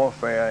guerrilla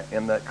warfare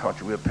in that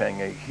country. We're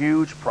paying a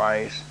huge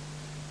price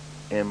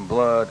in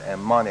blood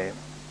and money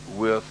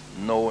with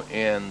no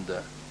end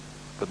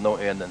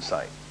in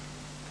sight.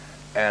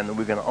 And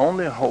we can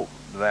only hope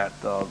that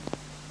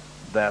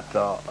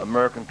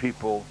American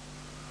people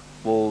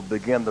will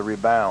begin to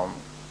rebound.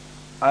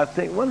 I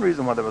think one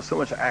reason why there was so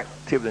much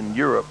activity in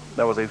Europe,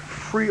 there was a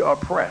freer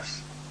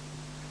press.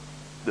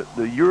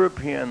 The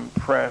European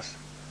press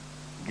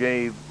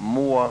gave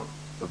more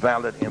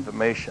valid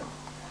information.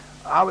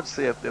 I would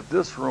say if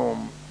this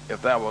room,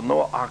 if there were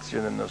no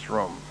oxygen in this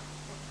room,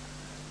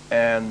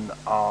 and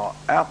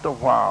after a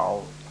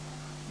while,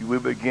 we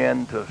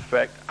begin to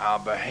affect our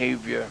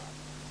behavior,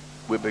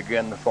 we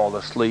begin to fall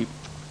asleep,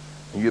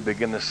 and you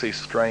begin to see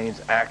strange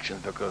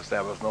actions because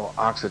there was no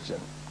oxygen.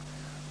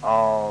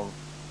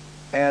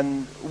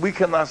 And we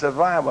cannot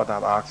survive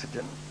without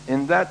oxygen.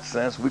 In that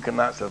sense, we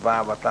cannot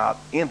survive without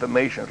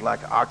information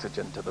like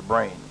oxygen to the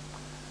brain.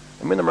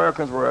 I mean,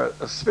 Americans were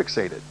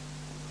asphyxiated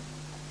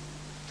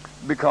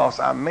because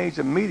our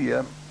major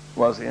media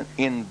was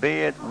in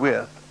bed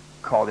with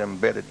call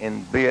embedded,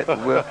 in bed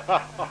with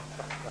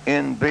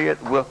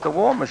the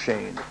war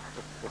machine.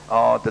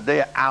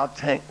 Today our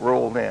tank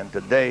rolled in.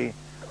 Today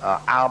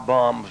our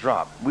bombs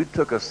dropped. We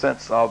took a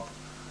sense of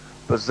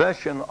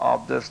possession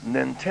of this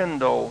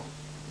Nintendo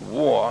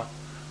war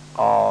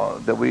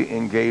that we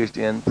engaged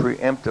in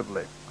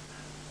preemptively.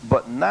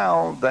 But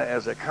now there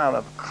is a kind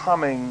of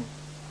coming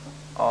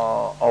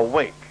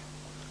awake.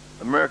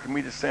 The American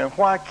media is saying,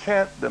 why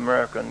can't the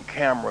American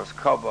cameras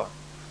cover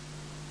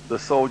the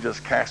soldiers'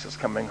 caskets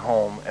coming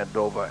home at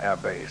Dover Air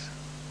Base?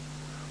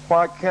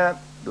 Why can't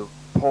the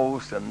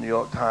Post and New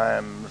York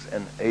Times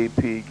and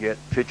AP get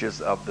pictures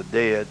of the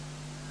dead,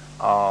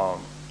 for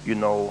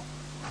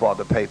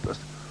the papers?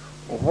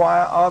 Why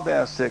are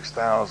there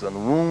 6,000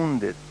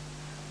 wounded,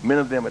 many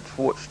of them at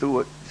Fort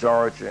Stewart,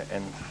 Georgia,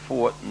 and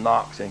Fort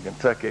Knox in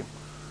Kentucky,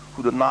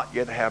 who do not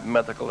yet have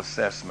medical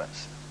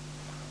assessments,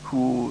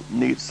 who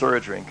need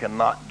surgery and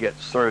cannot get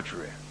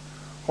surgery?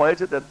 Why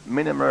is it that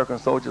many American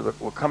soldiers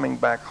were coming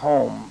back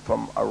home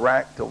from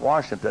Iraq to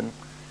Washington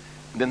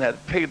and then had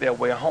to pay their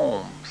way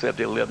home, say if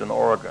they lived in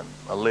Oregon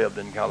or lived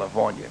in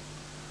California?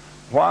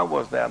 Why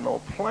was there no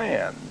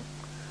plan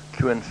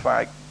to, in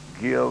fact,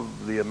 give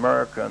the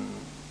American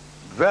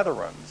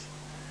veterans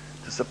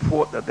the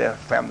support that their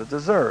family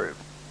deserved?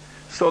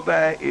 So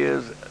there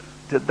is,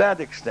 to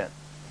that extent,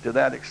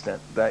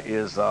 there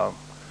is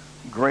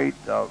great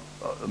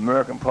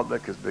American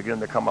public is beginning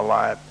to come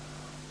alive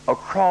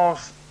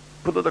across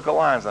political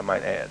lines, I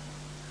might add.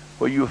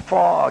 Where you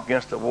far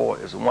against the war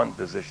is one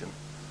position,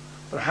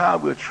 but how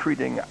we're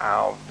treating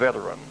our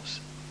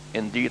veterans,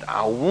 indeed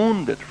our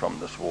wounded from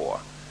this war,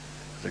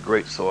 is a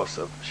great source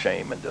of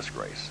shame and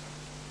disgrace.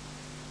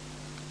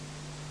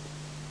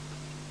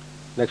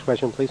 Next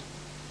question, please.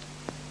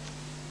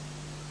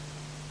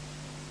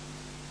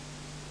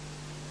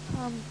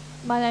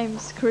 My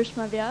name's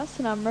Karishma Vyas,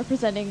 and I'm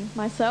representing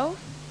myself.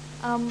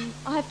 I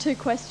have two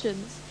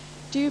questions.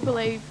 Do you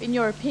believe, in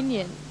your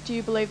opinion, do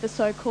you believe the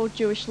so-called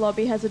Jewish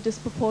lobby has a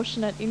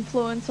disproportionate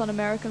influence on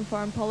American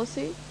foreign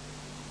policy?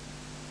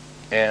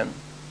 And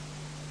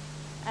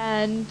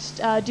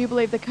do you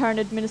believe the current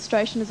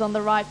administration is on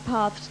the right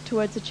path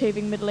towards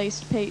achieving Middle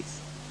East peace?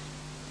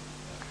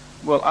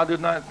 Well, I do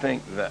not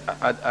think that.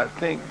 I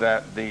think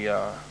that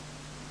the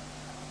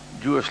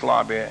Jewish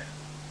lobby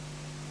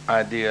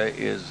idea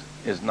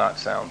is not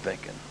sound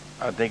thinking.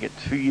 I think it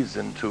feeds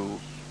into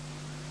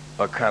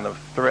a kind of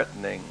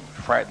threatening,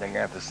 frightening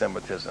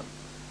anti-Semitism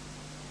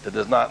that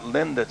does not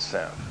lend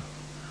itself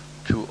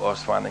to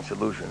us finding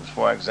solutions.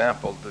 For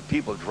example, the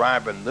people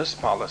driving this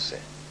policy,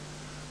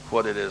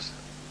 whether it is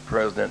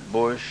President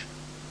Bush,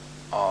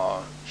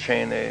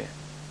 Cheney,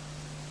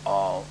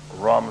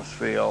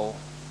 Rumsfeld,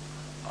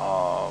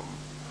 or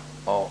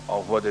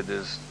whether it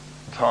is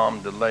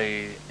Tom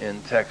DeLay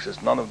in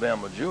Texas, none of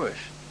them are Jewish.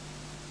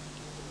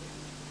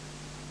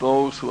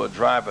 Those who are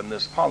driving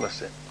this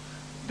policy,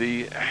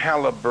 the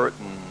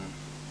Halliburton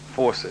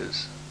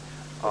forces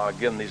are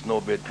getting these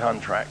no-bid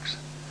contracts.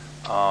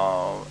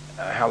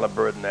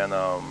 Halliburton and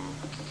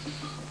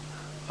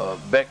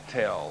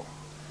Bechtel.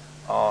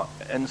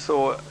 And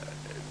so,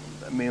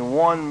 I mean,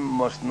 one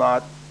must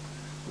not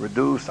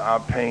reduce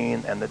our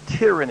pain and the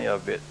tyranny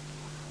of it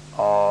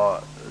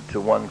to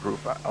one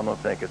group. I don't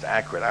think it's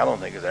accurate. I don't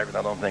think it's accurate.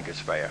 I don't think it's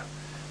fair.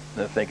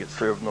 And I think it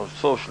serves no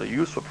socially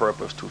useful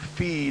purpose to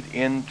feed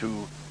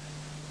into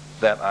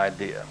that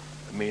idea.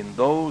 I mean,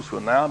 those who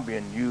are now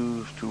being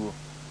used to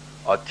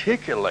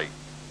articulate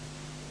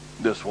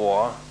this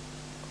war,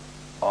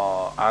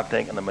 I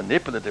think in a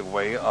manipulative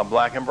way, are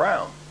black and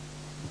brown.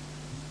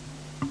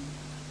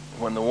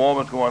 When the war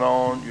was going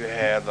on, you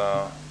had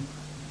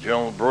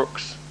General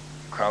Brooks,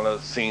 kind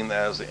of seen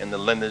as in the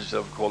lineage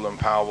of Colin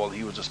Powell.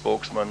 He was the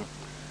spokesman.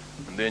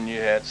 And then you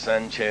had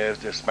Sanchez,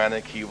 the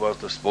Hispanic. He was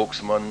the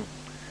spokesman.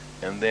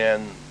 And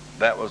then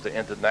that was the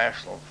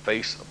international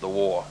face of the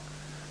war.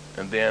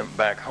 And then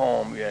back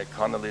home, you had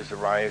Condoleezza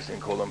Rice and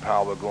Colin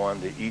Powell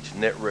going to each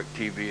network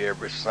TV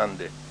every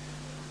Sunday.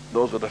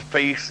 Those were the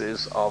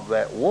faces of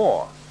that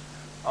war.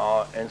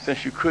 And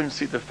since you couldn't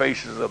see the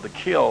faces of the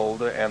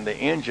killed and the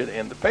injured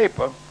in the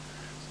paper,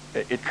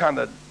 it kind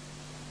of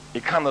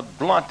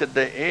blunted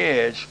the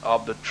edge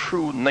of the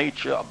true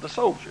nature of the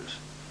soldiers.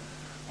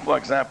 For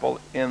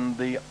example, in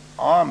the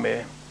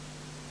Army,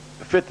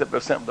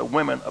 50% of the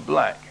women are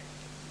black.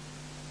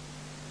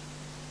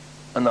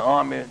 In the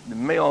Army, the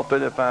male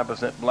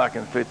 35% black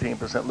and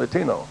 15%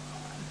 Latino.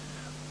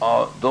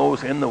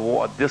 Those in the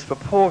war are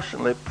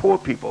disproportionately poor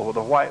people,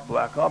 whether white,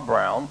 black, or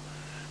brown,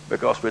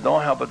 because we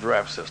don't have a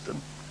draft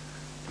system.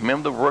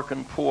 Remember, the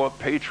working poor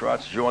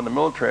patriots join the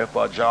military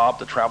for a job,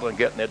 to travel and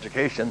get an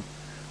education,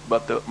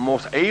 but the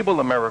most able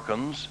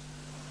Americans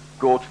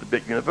go to the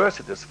big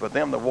universities. For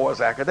them, the war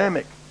is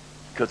academic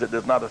because it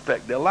does not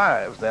affect their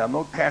lives. There are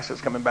no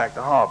caskets coming back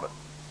to Harvard,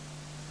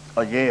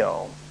 or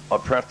Yale, or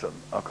Princeton,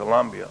 or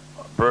Columbia,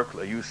 or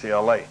Berkeley,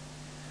 UCLA.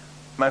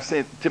 And I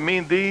say, to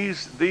me,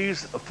 these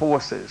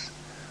forces,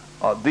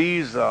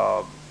 these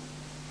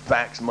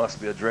facts must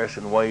be addressed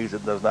in ways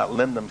that does not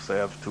lend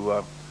themselves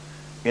to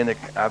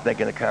I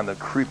think in a kind of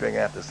creeping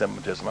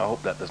anti-Semitism. I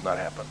hope that does not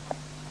happen.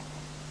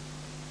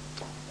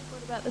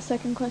 What about the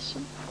second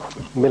question?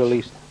 Middle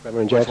East,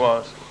 Reverend Jackson.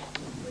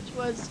 Which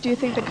was, do you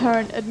think the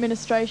current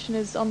administration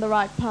is on the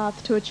right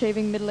path to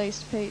achieving Middle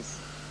East peace?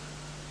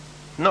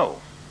 No.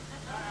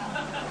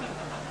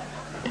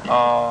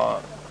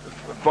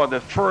 For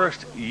the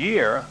first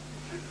year,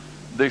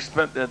 they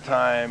spent their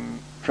time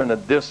trying to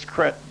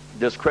discredit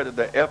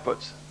the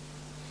efforts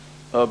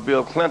of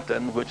Bill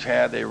Clinton, which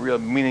had a real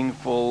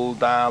meaningful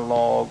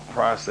dialogue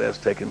process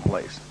taking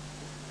place.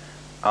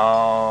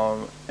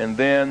 And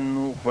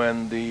then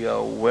when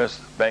the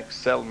West Bank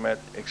settlement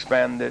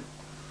expanded,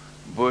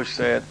 Bush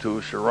said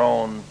to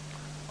Sharon,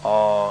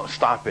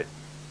 stop it.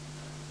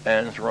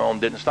 And Sharon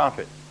didn't stop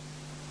it.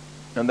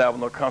 And there were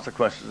no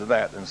consequences of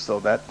that. And so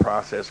that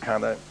process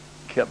kind of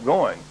kept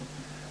going.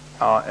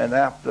 And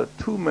after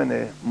too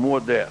many more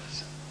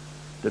deaths,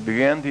 they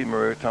began to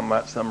emerge talking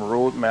about some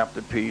roadmap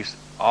to peace,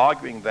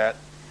 arguing that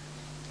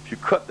if you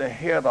cut the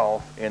head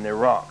off in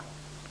Iraq,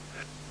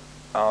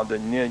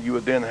 then you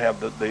would then have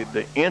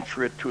the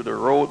entry to the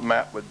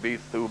roadmap would be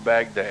through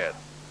Baghdad.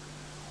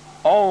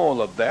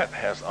 All of that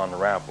has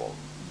unraveled.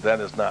 That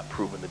is not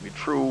proven to be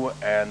true,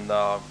 and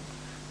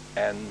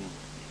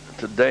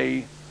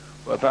today,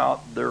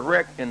 without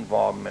direct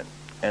involvement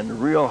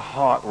and real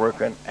hard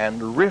work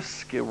and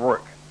risky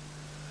work,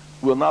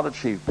 will not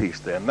achieve peace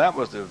there. And that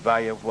was the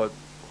value of what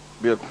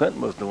Bill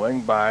Clinton was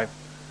doing by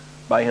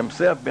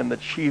himself being the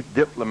chief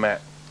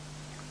diplomat.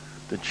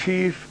 The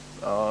chief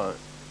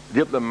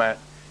diplomat,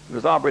 he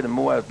was operating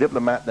more as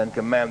diplomat than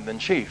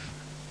commander-in-chief.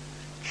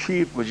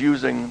 Chief was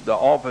using the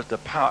office to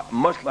power,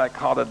 much like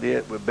Carter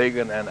did with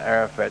Begin and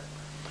Arafat,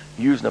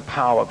 using the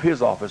power of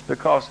his office,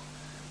 because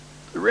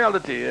the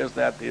reality is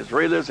that the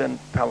Israelis and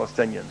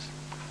Palestinians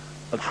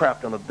are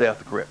trapped in a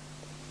death grip,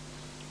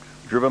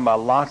 driven by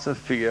lots of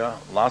fear,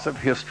 lots of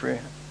history,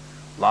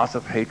 lots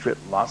of hatred,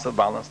 lots of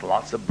violence,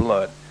 lots of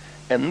blood,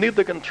 and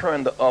neither can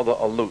turn the other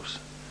loose.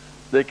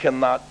 They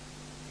cannot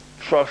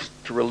trust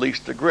to release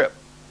the grip.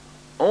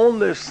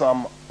 Only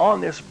some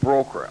honest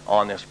broker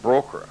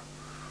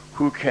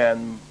who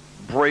can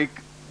break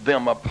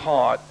them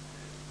apart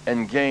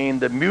and gain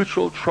the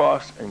mutual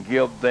trust and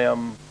give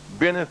them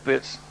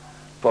benefits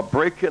for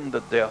breaking the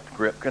death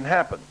grip can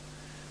happen.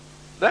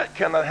 That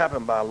cannot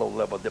happen by a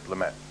low-level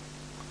diplomat.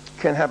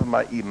 It can happen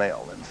by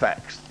email and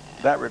fax.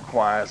 That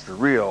requires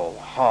real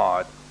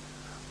hard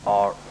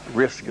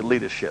risky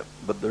leadership,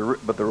 but the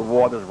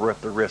reward is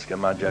worth the risk in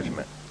my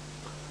judgment.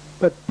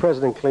 But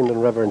President Clinton,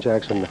 Reverend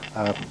Jackson,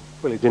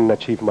 really didn't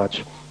achieve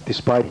much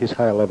despite his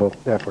high-level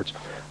efforts.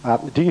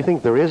 Do you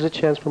think there is a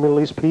chance for Middle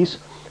East peace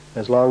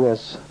as long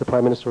as the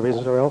Prime Minister of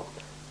Israel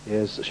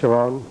is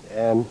Sharon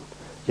and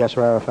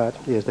Yasser Arafat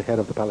is the head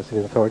of the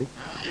Palestinian Authority?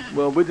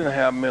 Well, we didn't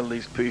have Middle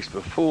East peace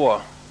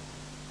before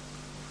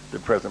the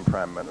present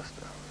Prime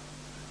Minister.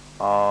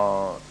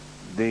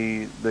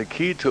 The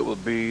key to it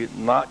would be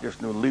not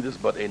just new leaders,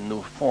 but a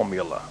new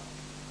formula.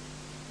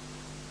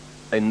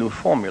 A new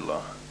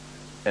formula.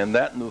 And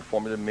that new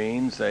formula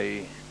means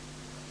a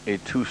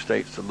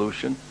two-state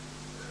solution.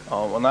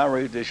 When I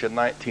raised this in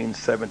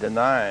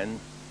 1979,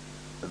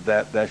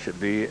 that should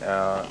be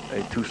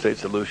a two-state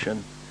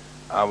solution,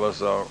 I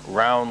was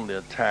roundly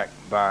attacked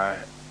by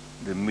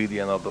the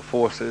media and other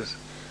forces.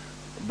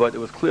 But it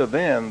was clear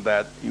then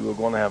that you were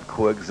going to have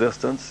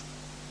coexistence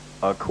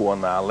or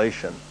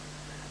co-annihilation,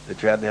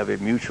 that you had to have a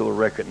mutual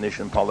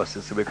recognition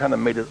policy. So we kind of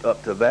made it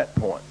up to that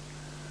point.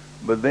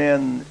 But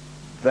then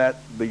that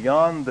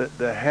beyond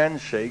the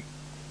handshake,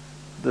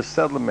 the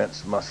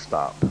settlements must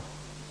stop.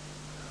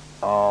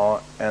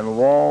 And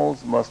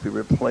walls must be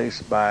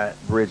replaced by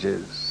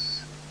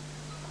bridges.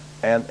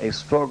 And a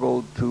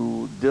struggle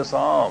to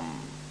disarm,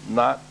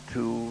 not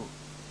to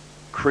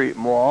create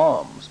more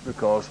arms,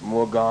 because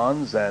more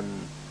guns, and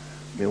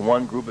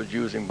one group is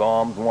using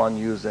bombs, one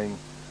using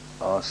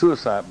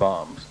suicide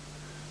bombs.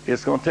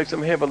 It's going to take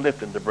some heavy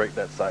lifting to break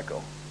that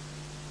cycle.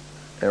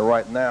 And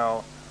right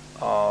now,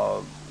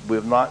 we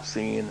have not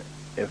seen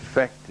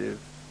effective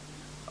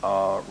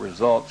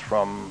results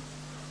from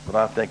what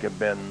I think have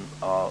been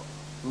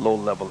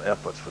low-level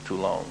efforts for too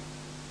long.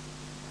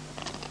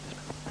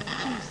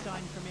 Jim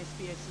Stein from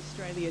SBS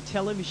Australia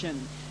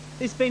Television.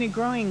 There's been a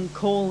growing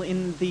call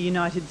in the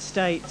United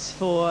States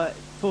for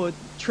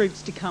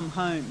troops to come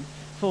home,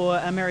 for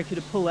America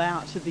to pull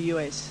out of the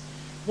US.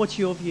 What's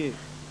your view?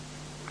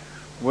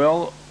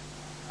 Well,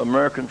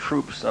 American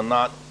troops are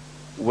not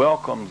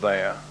welcome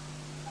there,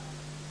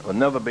 will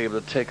never be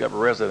able to take up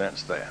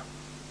residence there.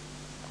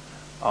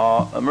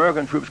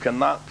 American troops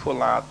cannot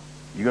pull out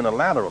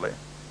unilaterally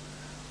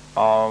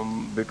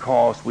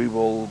because we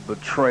will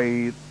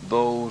betray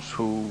those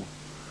who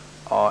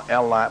are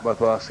allied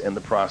with us in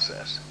the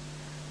process,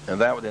 and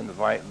that would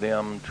invite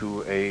them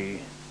to a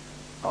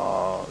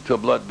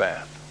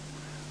bloodbath.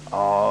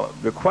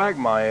 The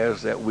quagmire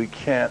is that we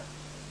can't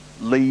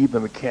leave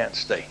and we can't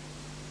stay.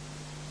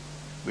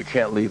 We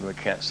can't leave and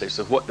we can't stay.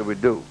 So what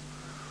do?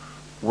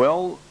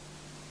 Well,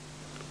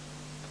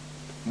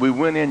 we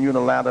went in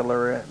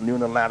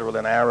unilaterally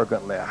and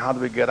arrogantly. How do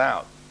we get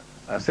out?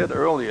 I said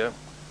earlier,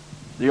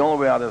 the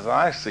only way out as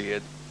I see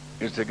it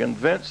is to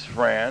convince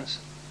France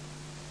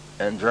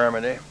and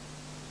Germany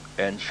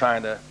and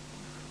China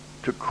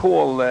to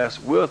coalesce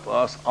with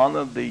us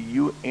under the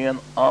UN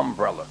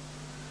umbrella.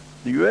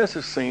 The U.S.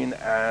 is seen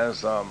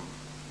as an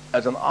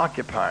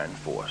occupying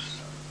force,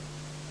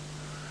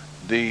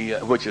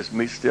 which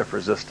meets stiff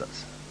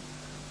resistance,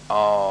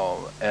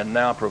 and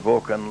now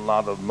provoking a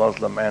lot of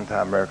Muslim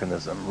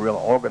anti-Americanism, real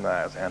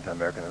organized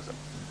anti-Americanism.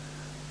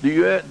 The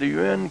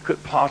UN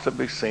could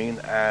possibly be seen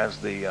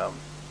as a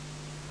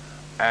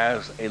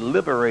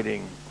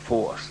liberating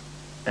force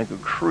and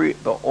could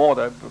create the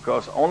order,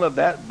 because only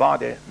that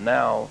body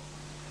now,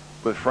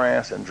 with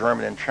France and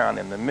Germany and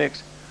China in the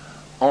mix,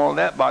 only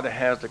that body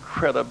has the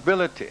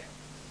credibility.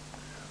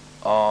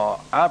 Our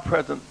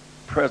present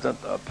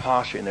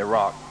posture in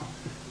Iraq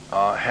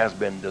has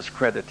been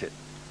discredited,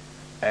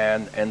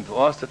 and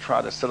for us to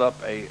try to set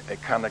up a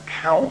kind of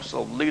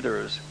council of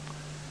leaders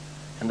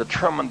and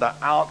determine the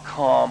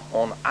outcome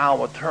on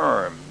our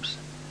terms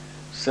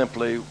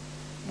simply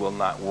will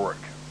not work.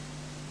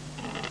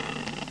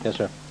 Yes,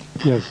 sir.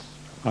 Yes.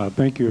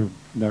 Thank you,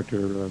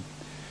 Dr.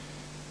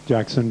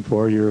 Jackson,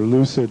 for your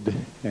lucid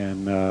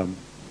and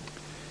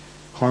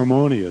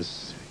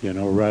harmonious,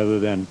 rather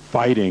than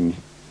fighting,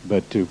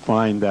 but to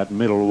find that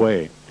middle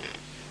way.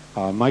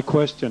 My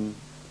question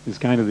is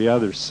kind of the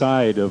other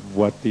side of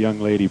what the young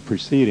lady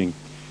preceding.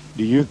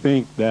 Do you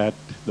think that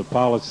the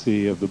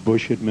policy of the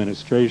Bush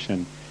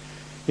administration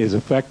is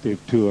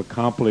effective to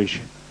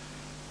accomplish,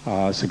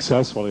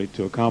 successfully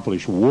to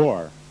accomplish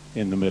war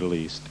in the Middle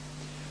East?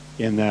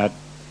 In that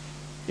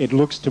it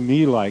looks to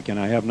me like, and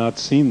I have not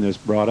seen this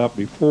brought up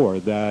before,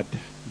 that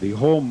the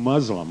whole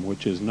Muslim,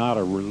 which is not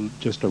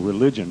just a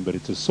religion, but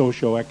it's a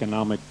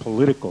socio-economic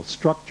political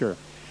structure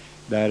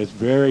that is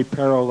very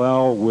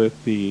parallel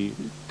with the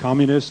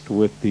communist,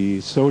 with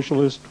the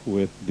socialist,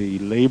 with the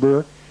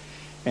labor,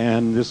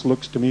 and this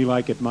looks to me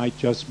like it might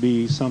just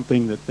be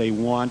something that they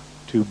want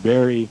to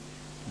bury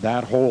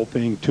that whole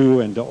thing too,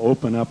 and to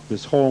open up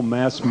this whole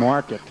mass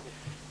market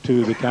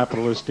to the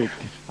capitalistic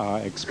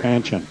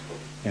expansion.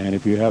 And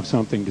if you have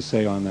something to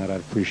say on that, I'd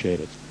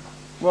appreciate it.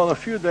 Well, a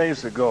few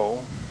days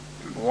ago,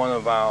 one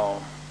of our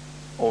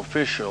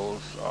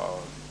officials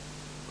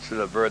said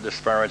a very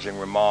disparaging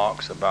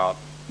remarks about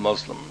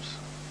Muslims,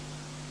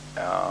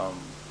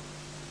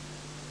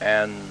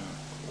 and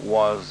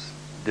was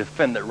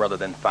defended rather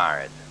than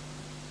fired,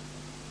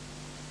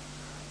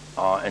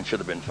 and should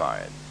have been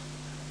fired,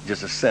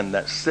 just to send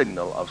that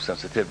signal of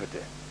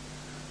sensitivity.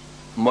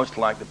 Much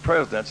like the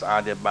president's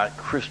idea about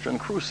Christian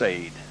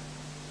crusade,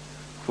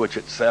 which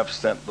itself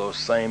sent those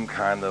same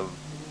kind of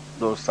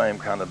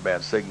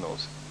bad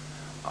signals.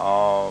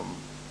 I'm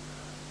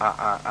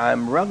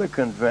rather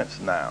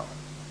convinced now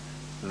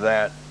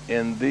that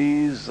in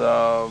these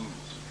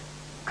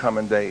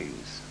coming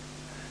days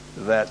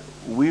that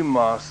we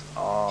must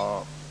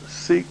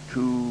seek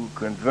to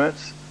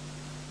convince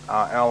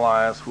our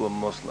allies who are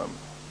Muslim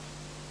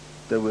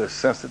that we're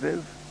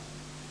sensitive,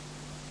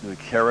 we're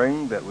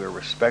caring, that we're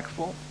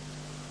respectful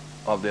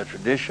of their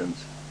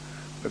traditions,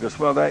 because,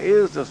 well, there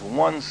is this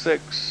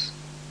 1/6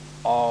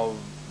 of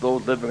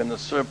those living in the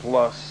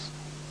surplus,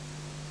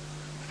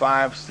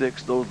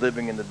 5/6 those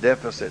living in the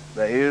deficit.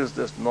 There is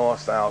this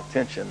north-south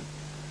tension.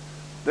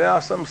 There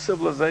are some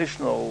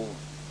civilizational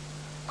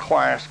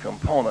clash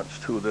components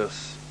to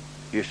this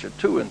issue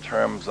too, in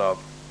terms of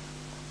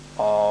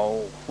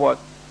what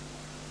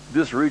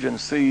this region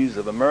sees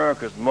of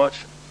America's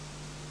much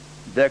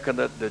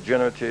decadent,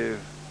 degenerative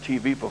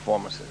TV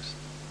performances,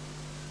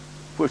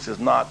 which does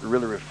not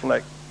really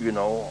reflect,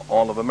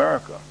 all of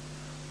America.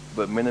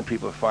 But many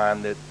people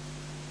find it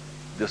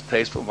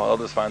distasteful, while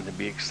others find it to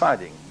be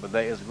exciting. But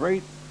there is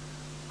great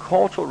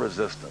cultural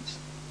resistance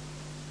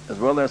as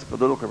well as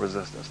political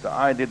resistance. The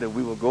idea that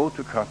we will go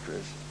to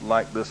countries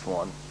like this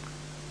one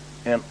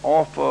and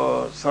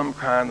offer some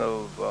kind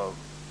of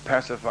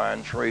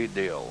pacifying trade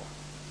deal,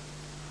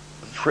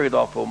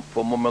 trade-off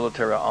for more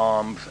military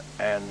arms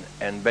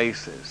and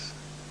bases.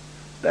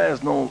 There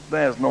is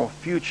no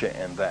future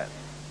in that.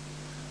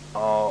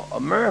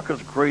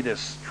 America's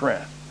greatest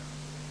strength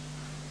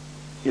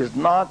is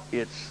not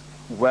its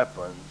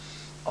weapons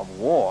of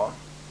war,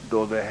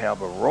 though they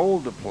have a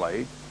role to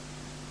play.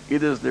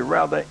 It is the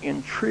rather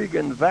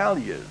intriguing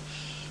values.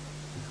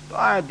 The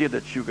idea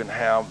that you can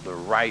have the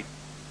right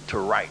to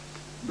write,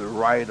 the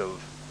right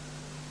of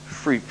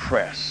free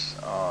press,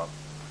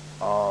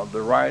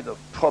 the right of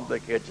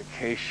public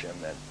education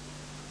and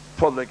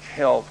public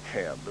health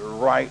care, the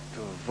right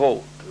to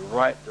vote, the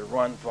right to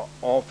run for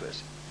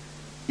office,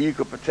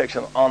 equal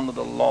protection under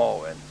the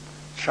law, and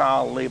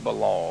child labor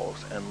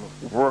laws, and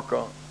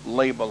worker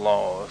labor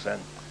laws,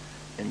 and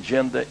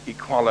gender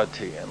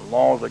equality, and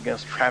laws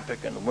against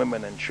trafficking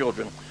women and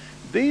children.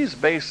 These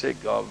basic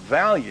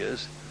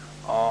values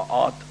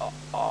are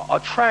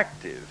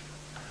attractive,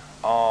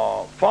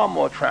 far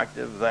more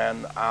attractive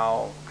than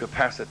our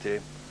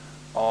capacity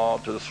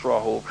to destroy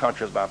whole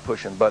countries by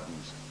pushing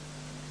buttons.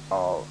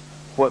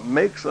 What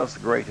makes us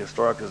great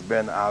historically has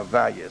been our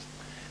values.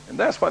 And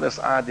that's why this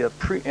idea of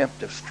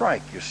preemptive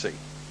strike, you see,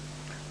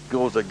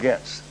 goes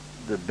against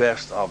the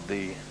best of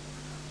the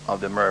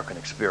American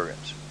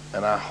experience.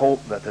 And I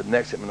hope that the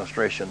next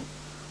administration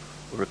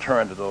will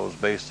return to those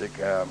basic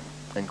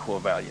and core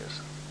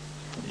values.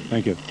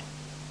 Thank you.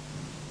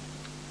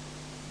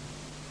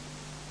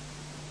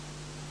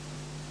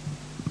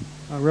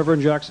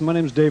 Reverend Jackson, my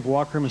name is Dave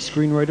Walker. I'm a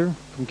screenwriter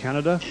from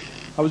Canada.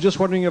 I was just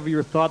wondering of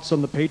your thoughts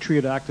on the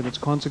Patriot Act and its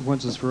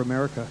consequences for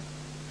America.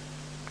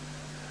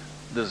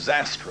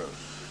 Disastrous.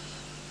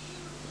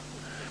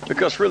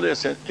 Because really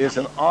it's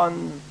an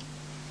un-patriot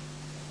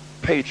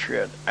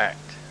act.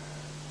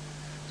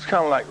 It's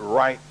kind of like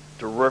right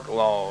to work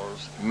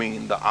laws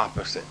mean the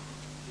opposite.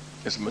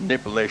 It's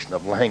manipulation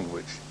of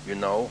language, you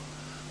know.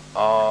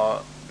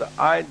 The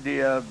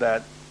idea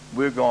that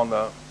we're going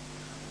to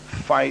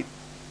fight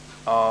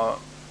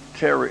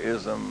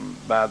terrorism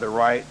by the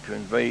right to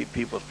invade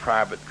people's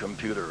private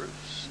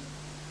computers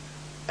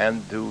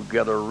and to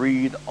get a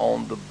read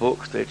on the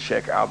books they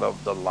check out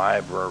of the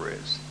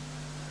libraries,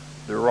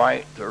 the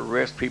right to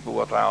arrest people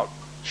without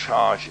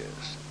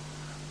charges,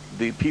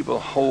 the people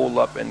holed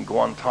up in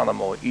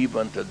Guantanamo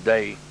even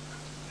today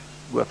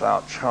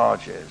without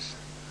charges.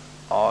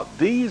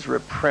 These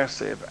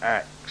repressive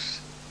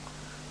acts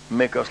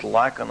make us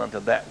liken unto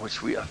that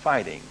which we are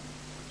fighting.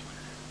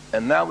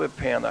 And now we're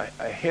paying a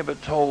heavy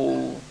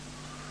toll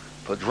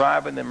for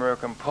driving the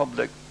American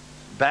public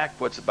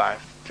backwards by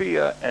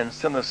fear and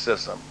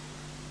cynicism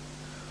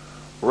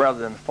rather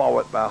than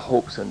forward by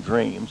hopes and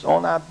dreams.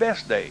 On our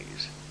best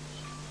days,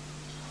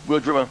 we're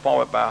driven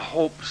forward by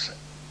hopes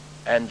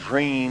and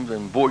dreams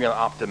and buoyant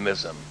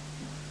optimism.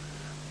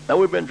 Now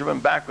we've been driven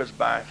backwards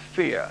by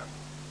fear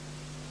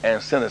and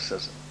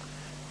cynicism.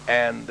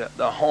 And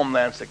the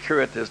Homeland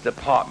Security's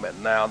Department,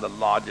 now the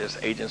largest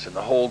agency in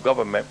the whole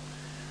government,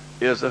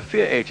 is a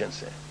fear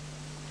agency.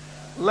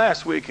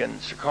 Last week in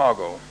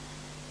Chicago,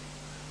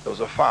 there was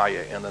a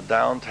fire in the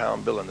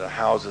downtown building that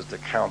houses the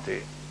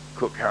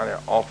Cook County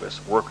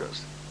office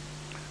workers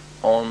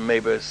on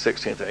maybe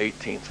 16th or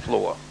 18th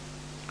floor.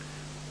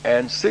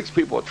 And 6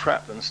 people were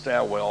trapped in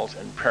stairwells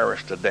and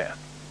perished to death.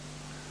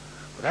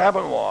 What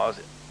happened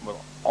was,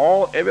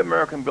 every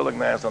American building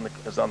now is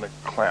under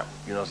clamp,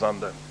 you know, it's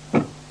under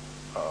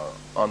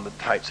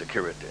tight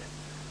security.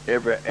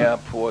 Every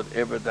airport,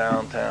 every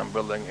downtown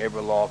building,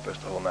 every law office,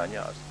 the whole 9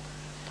 yards.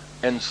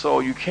 And so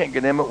you can't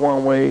get in but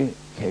one way,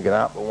 can't get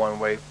out but one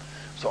way.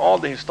 So all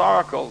the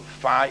historical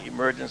fire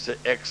emergency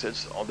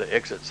exits on the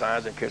exit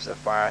signs in case of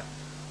fire,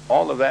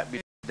 all of that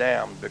be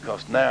damned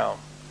because now,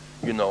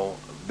 you know,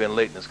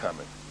 ventilation is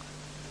coming.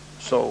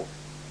 So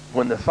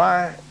when the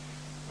fire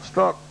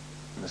struck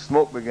and the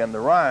smoke began to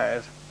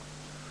rise,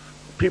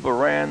 people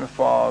ran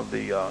for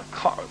the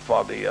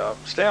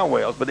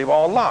stairwells, but they were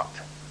all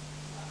locked.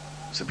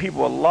 So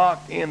people were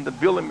locked in. The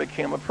building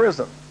became a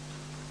prison,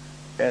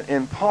 and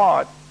in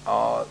part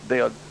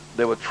they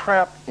were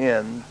trapped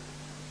in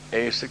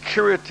a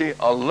security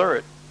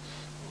alert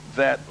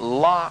that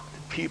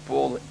locked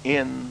people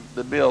in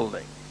the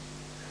building.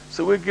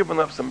 So we're giving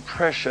up some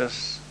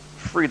precious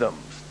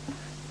freedoms,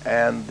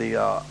 and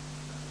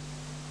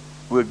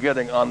we're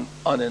getting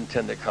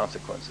unintended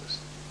consequences.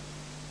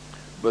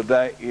 But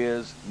there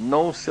is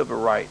no civil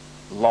rights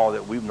law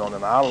that we've known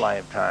in our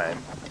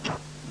lifetime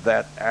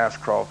that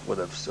Ashcroft would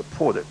have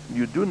supported.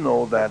 You do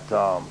know that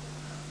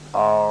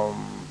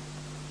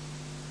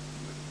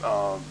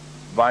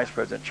Vice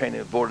President Cheney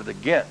voted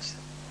against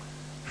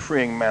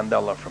freeing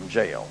Mandela from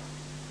jail.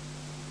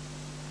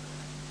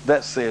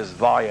 That says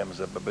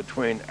volumes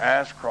between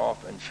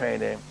Ashcroft and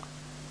Cheney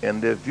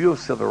and their view of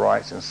civil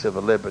rights and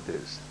civil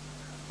liberties.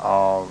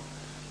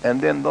 And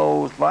then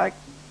those like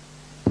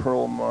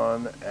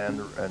Perlman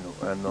and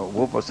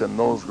Wolfers and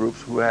those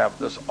groups who have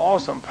this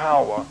awesome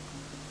power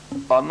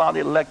are not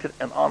elected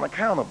and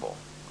unaccountable.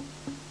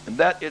 And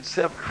that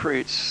itself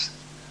creates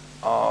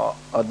a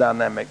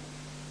dynamic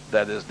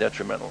that is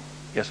detrimental.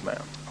 Yes,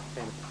 ma'am.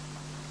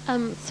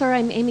 Sir,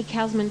 I'm Amy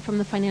Kausman from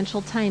the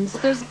Financial Times.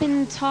 There's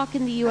been talk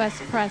in the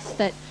U.S. press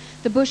that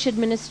the Bush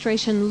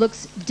administration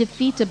looks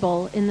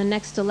defeatable in the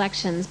next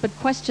elections, but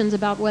questions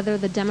about whether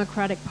the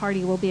Democratic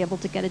Party will be able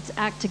to get its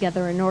act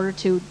together in order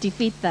to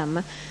defeat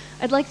them.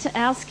 I'd like to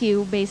ask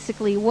you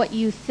basically what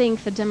you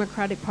think the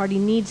Democratic Party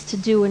needs to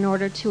do in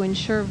order to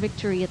ensure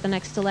victory at the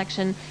next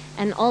election,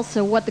 and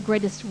also what the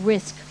greatest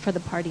risk for the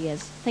party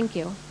is. Thank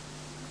you.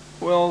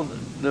 Well,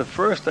 the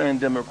first thing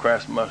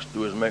Democrats must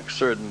do is make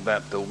certain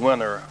that the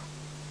winner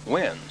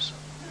wins.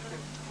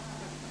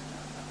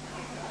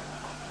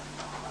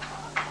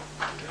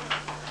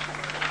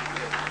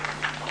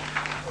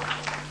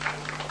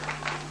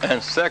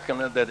 And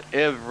secondly, that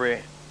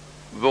every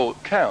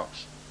vote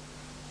counts.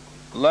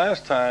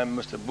 Last time,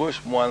 Mr.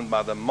 Bush won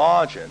by the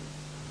margin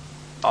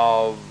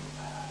of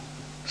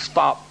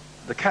stop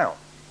the count.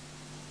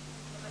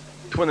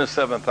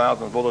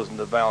 27,000 voters in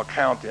DeVal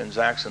County in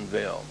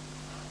Jacksonville.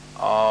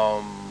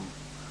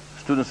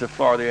 Students at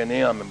Florida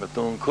A&M and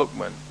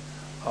Bethune-Cookman,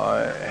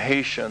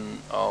 Haitian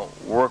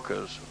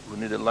workers who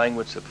needed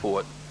language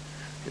support,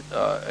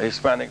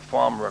 Hispanic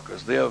farm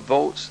workers, their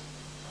votes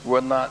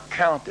were not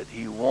counted.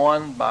 He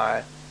won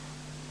by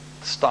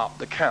stop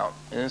the count.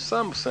 And in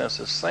some sense,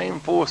 the same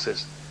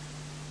forces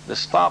that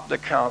stopped the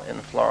count in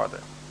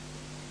Florida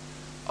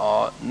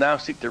now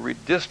seek to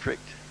redistrict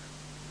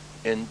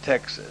in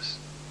Texas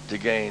to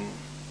gain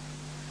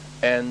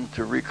and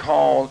to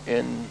recall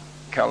in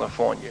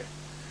California.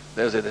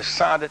 There's a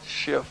decided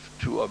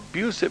shift to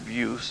abusive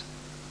use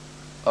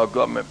of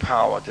government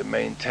power to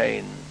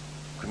maintain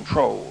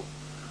control.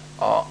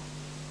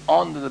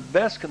 Under the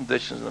best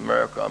conditions in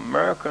America,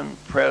 American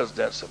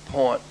presidents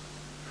appoint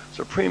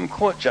Supreme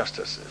Court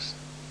justices.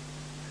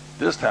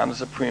 This time the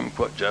Supreme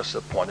Court justice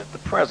appointed the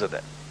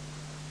president.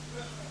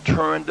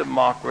 Turned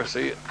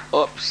democracy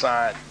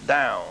upside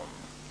down.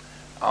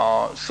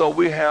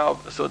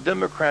 So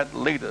Democrat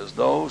leaders,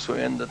 those who are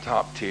in the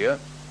top tier,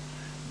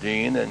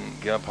 Dean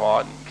and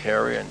Gephardt and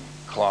Kerry and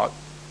Clark,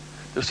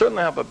 they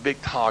certainly have a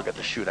big target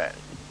to shoot at.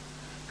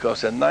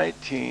 Because in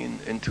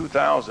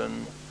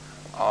 2000,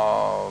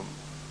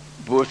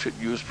 Bush had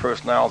used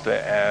personality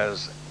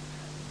as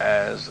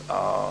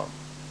a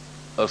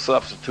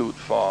substitute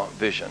for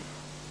vision.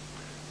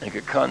 And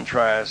you could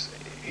contrast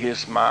his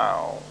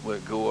smile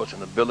with Gore's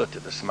inability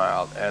to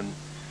smile, and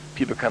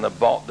people kind of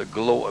bought the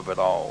glow of it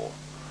all.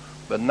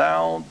 But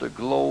now the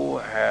glow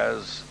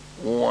has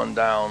worn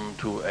down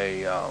to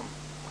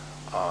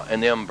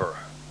an ember,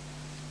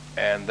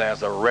 and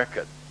there's a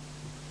record.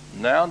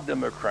 Now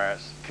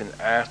Democrats can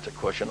ask the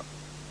question,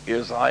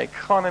 is our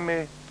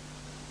economy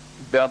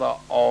better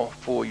off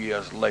 4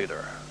 years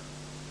later?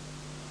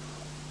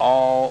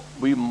 Are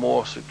we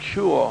more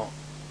secure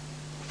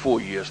 4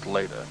 years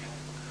later?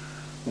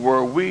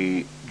 Were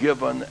we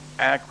given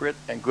accurate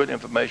and good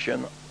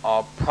information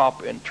or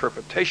proper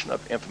interpretation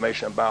of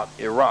information about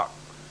Iraq?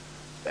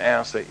 The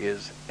answer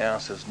is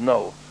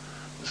no.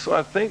 So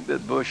I think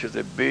that Bush is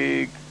a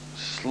big,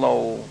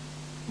 slow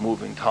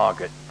moving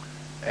target.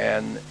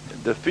 And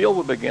the field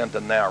will begin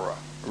to narrow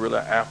really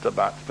after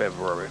about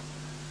February.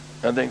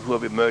 I think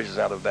whoever emerges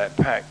out of that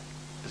pack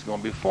is going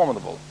to be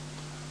formidable.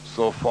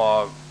 So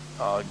far,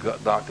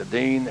 Dr.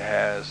 Dean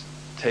has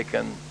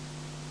taken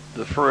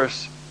the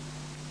first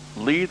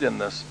lead in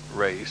this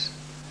race,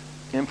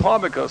 in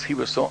part because he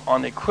was so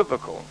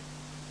unequivocal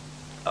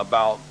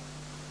about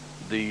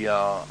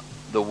the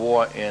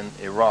war in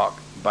Iraq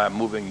by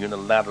moving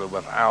unilaterally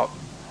without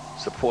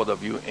support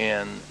of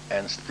UN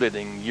and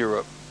splitting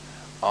Europe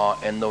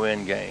and no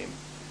end game.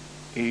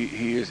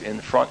 He is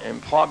in front in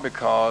part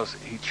because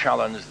he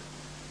challenged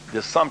the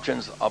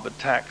assumptions of a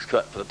tax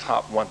cut for the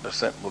top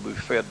 1% will be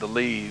fed the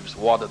leaves,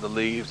 water the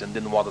leaves, and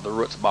then water the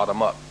roots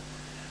bottom up.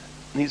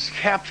 And he's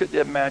captured the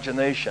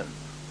imagination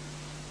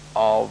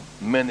of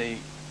many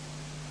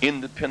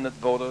independent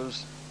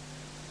voters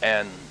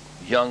and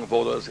young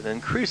voters, and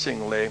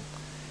increasingly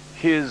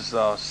his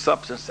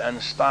substance and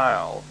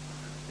style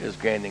is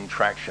gaining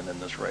traction in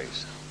this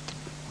race.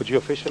 Would you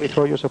officially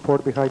throw your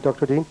support behind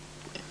Dr. Dean?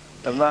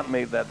 I've not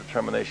made that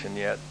determination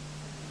yet,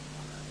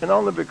 and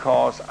only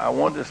because I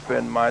want to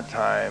spend my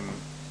time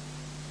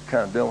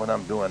kind of doing what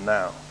I'm doing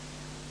now,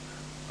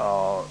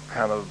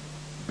 kind of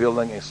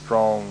building a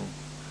strong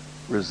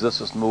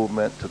resistance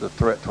movement to the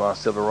threat to our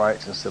civil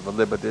rights and civil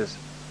liberties,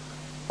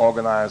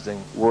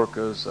 organizing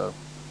workers,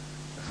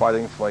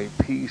 fighting for a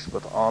peace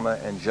with honor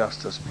and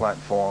justice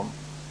platform.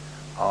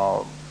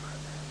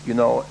 You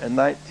know, in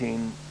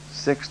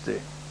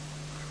 1960,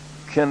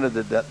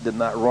 Kennedy did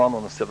not run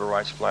on the civil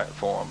rights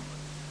platform.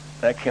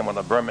 That came out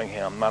of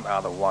Birmingham, not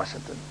out of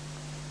Washington.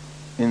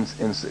 In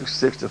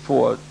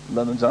 64,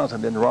 Lyndon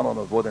Johnson didn't run on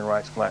the voting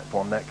rights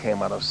platform. That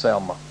came out of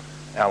Selma,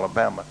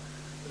 Alabama.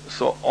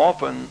 So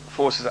often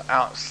forces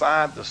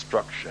outside the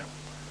structure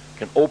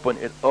can open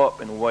it up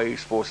in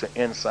ways forces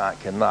inside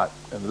cannot.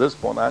 And at this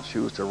point, I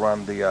choose to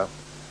run the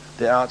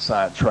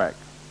outside track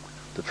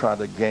to try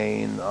to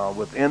gain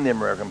within the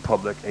American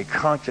public a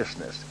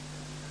consciousness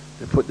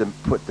to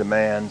put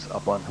demands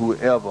upon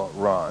whoever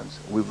runs.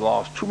 We've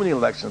lost too many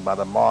elections by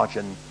the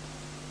margin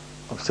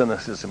of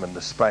cynicism and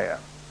despair.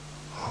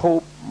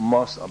 Hope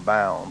must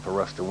abound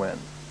for us to win.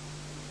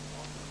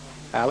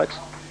 Alex?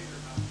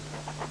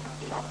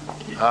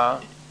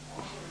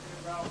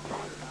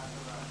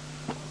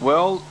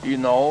 Well, you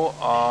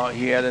know,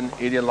 he had an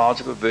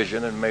ideological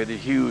vision and made a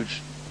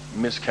huge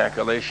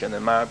miscalculation.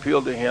 And my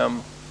appeal to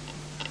him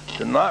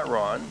to not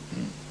run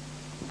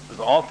is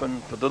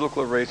often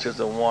political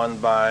races are won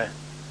by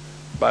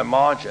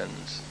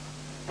margins,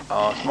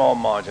 small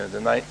margins.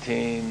 In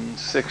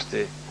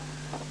 1960,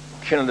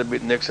 Kennedy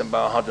beat Nixon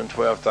by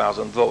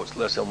 112,000 votes,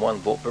 less than 1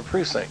 vote per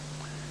precinct.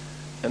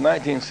 In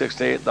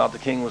 1968, Dr.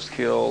 King was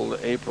killed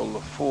April the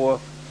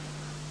 4th.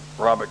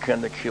 Robert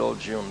Kennedy killed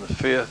June the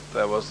 5th.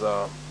 There was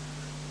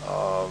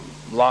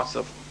lots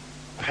of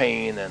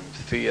pain and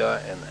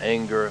fear and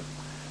anger,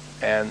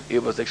 and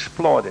it was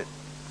exploited.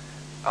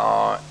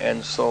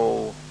 And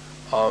so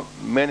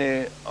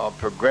many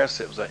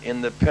progressives or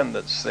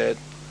independents said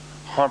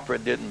Humphrey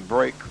didn't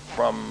break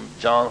from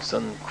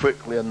Johnson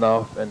quickly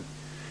enough, and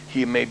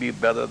he may be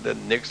better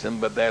than Nixon,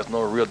 but there's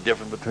no real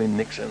difference between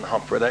Nixon and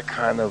Humphrey. That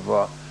kind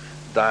of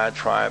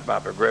diatribe by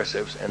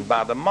progressives, and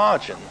by the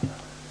margin,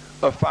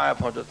 of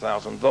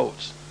 500,000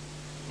 votes.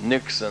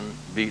 Nixon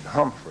beat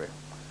Humphrey.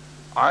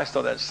 I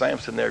saw that same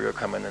scenario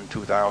coming in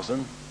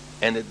 2000,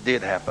 and it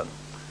did happen.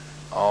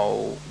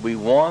 We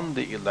won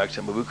the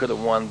election, but we could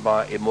have won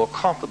by a more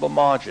comfortable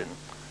margin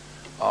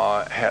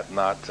had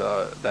not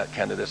that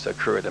candidacy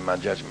occurred, in my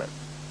judgment.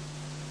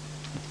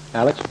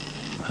 Alex?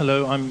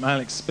 Hello, I'm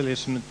Alex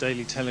Spilliers from the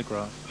Daily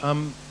Telegraph.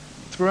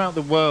 Throughout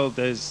the world,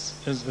 there's,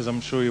 as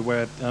I'm sure you're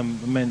aware,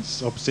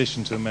 immense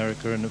opposition to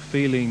America, and a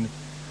feeling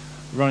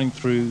running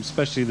through,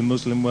 especially the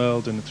Muslim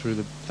world and through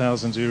the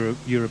thousands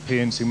of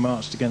Europeans who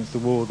marched against the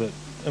war, that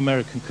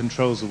America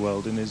controls the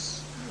world and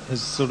has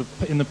sort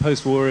of, in the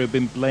post-war era,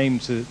 been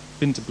to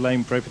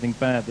blame for everything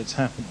bad that's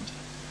happened.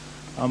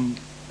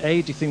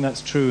 A, do you think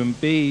that's true? And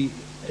B,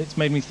 it's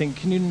made me think,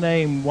 can you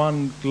name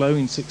one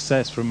glowing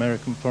success for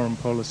American foreign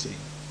policy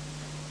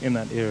in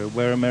that era,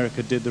 where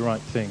America did the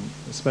right thing,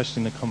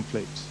 especially in a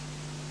conflict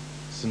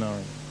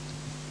scenario?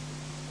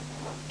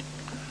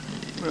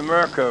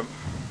 America,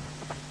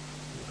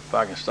 if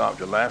I can start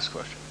with your last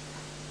question,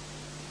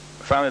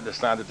 finally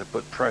decided to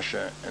put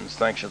pressure and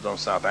sanctions on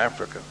South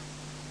Africa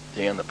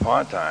to end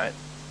apartheid,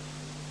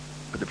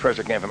 but the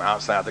pressure came from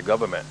outside the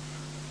government.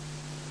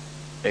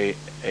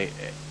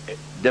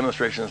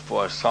 Demonstrations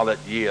for a solid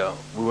year.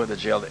 We went to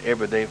jail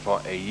every day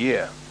for a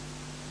year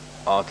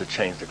to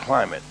change the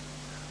climate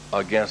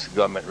against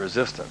government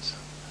resistance.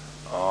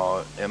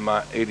 In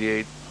my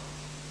 '88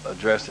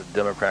 address at the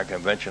Democratic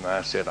Convention,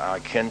 I said our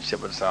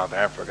kinship with South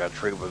Africa, our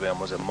trade with them,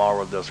 was a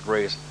moral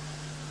disgrace.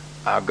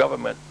 Our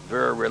government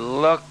very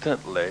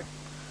reluctantly,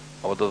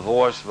 with a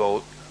voice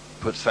vote,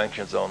 put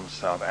sanctions on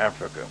South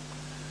Africa.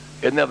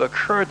 It never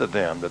occurred to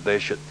them that they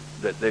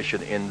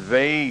should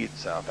invade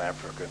South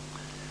Africa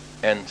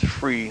and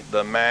free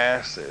the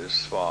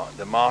masses for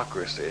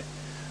democracy.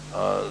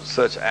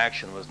 Such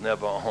action was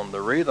never on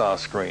the radar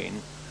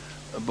screen,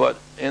 but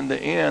in the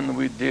end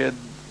we did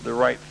the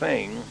right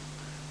thing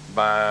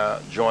by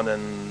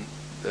joining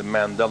the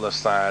Mandela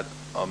side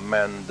of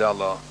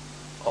Mandela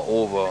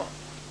over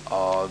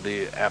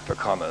the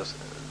Afrikaners.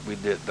 We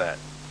did that.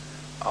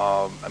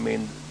 I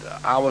mean,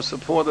 our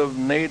support of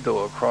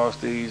NATO across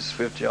these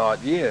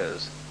 50-odd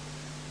years,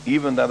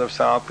 even that of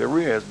South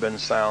Korea, has been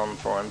sound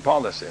foreign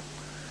policy.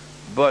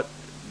 But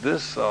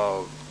this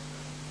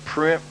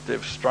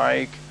preemptive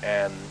strike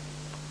and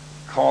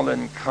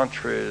calling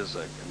countries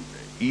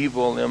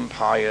evil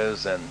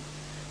empires, and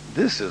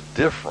this is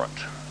different.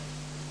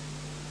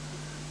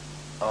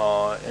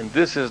 And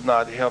this is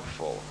not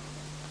helpful.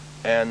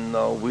 And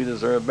we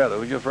deserve better.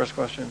 What was your first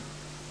question?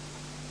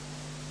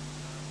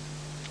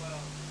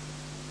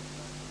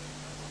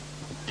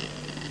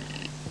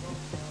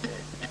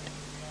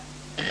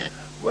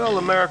 Well,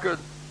 America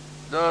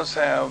does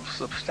have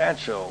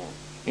substantial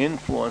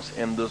influence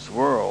in this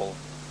world,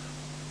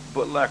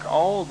 but like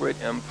all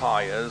great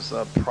empires,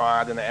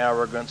 pride and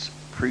arrogance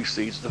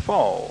precedes the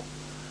fall.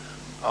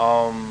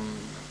 I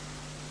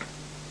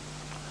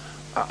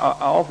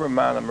often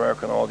remind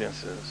American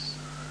audiences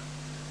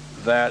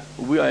that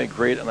we are a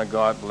great and a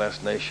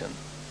God-blessed nation,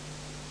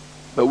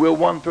 but we're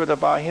 1/3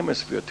 of our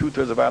hemisphere.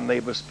 2/3 of our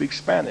neighbors speak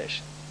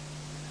Spanish.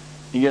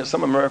 And yet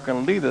some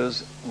American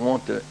leaders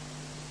want to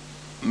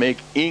make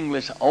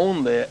English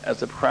only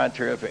as a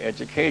criteria for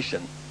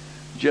education,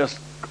 just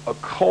a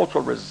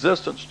cultural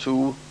resistance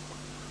to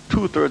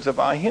 2/3 of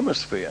our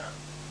hemisphere.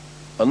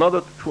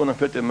 Another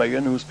 250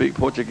 million who speak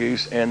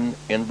Portuguese in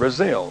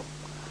Brazil.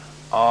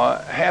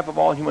 Half of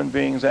all human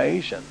beings are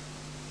Asian.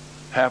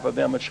 Half of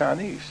them are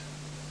Chinese.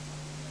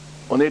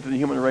 1/8 of the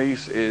human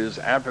race is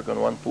African,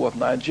 1/4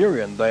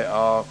 Nigerian. There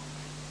are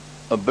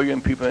 1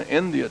 billion people in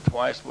India,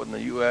 twice more than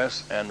the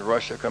U.S. and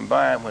Russia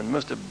combined. When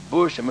Mr.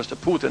 Bush and Mr.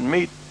 Putin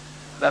meet,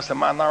 that's a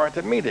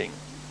minority meeting.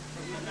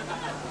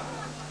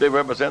 They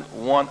represent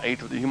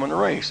 1/8 of the human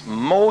race.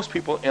 Most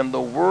people in the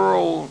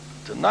world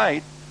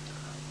tonight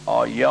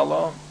are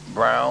yellow,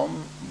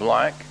 brown,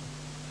 black,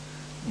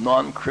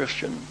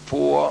 non-Christian,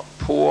 poor,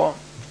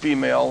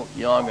 female,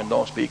 young, and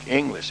don't speak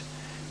English.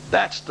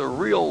 That's the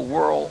real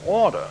world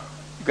order.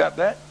 You got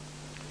that?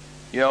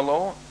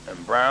 Yellow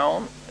and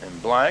brown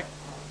and black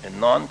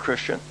and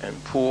non-Christian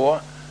and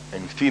poor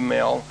and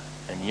female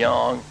and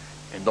young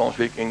and don't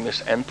speak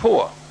English and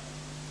poor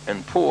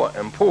and poor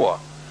and poor.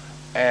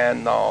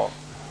 And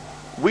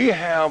we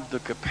have the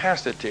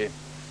capacity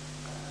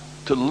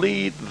to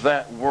lead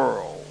that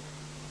world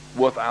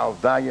with our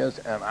values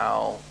and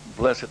our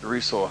blessed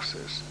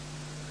resources,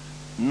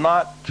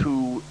 not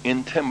to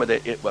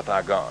intimidate it with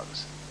our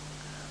guns.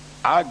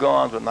 Our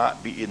guns will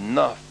not be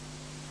enough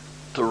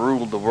to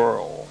rule the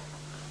world.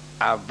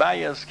 Our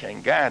values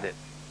can guide it,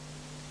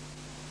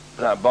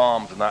 but our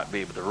bombs will not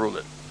be able to rule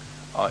it.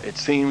 It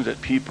seems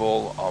that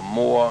people are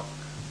more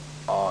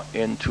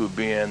into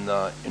being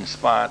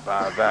inspired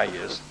by our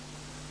values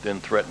than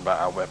threatened by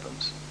our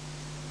weapons.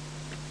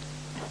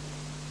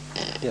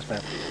 Yes,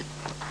 ma'am.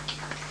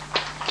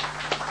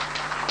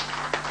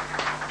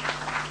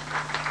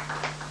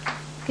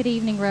 Good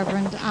evening,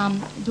 Reverend.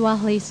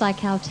 Duahli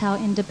Saikau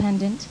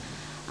Independent.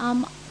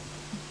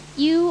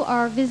 You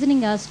are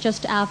visiting us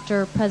just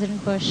after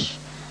President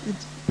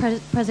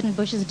President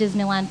Bush's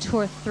Disneyland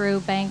tour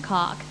through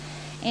Bangkok.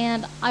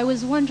 And I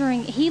was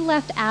wondering, he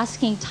left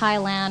asking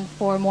Thailand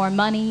for more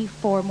money,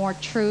 for more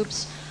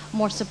troops,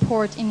 more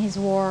support in his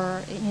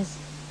war, in his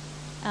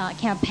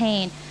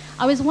campaign.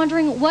 I was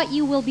wondering what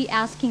you will be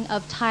asking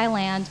of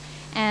Thailand,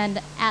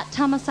 and at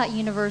Thammasat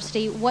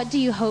University, what do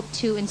you hope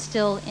to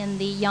instill in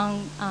the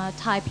young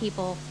Thai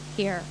people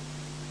here?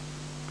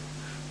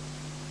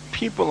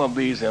 People of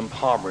these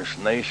impoverished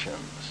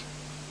nations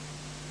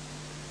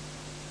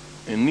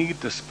need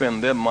to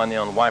spend their money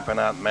on wiping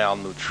out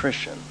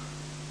malnutrition,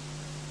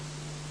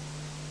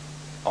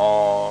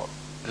 or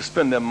to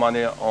spend their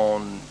money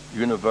on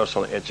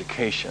universal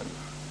education,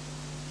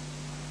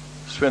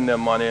 spend their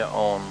money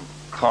on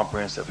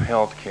comprehensive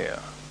health care,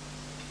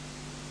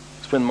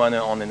 spend money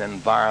on an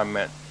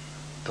environmental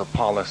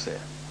policy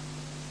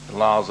that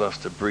allows us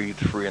to breathe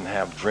free and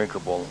have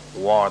drinkable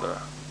water.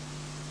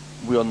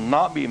 Will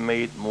not be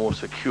made more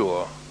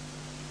secure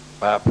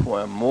by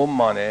pouring more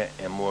money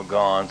and more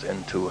guns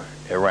into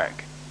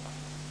Iraq.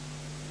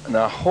 And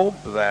I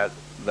hope that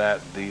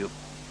the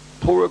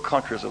poorer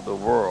countries of the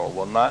world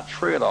will not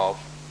trade off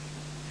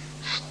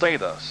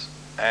status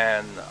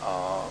and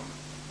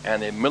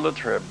a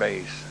military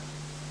base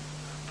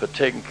for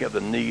taking care of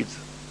the needs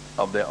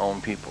of their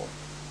own people.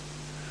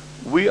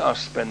 We are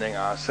spending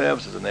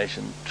ourselves as a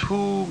nation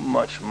too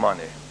much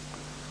money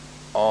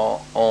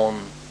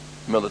on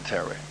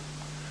military.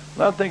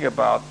 Now think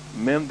about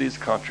many of these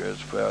countries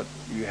where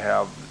you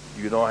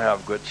don't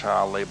have good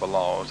child labor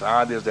laws. The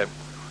idea is that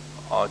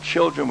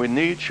we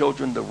need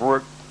children to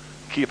work,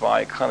 keep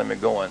our economy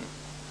going.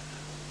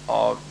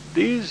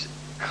 These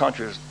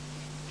countries,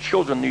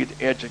 children need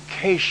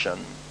education.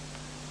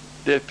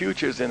 Their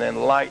future is in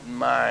enlightened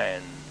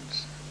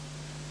minds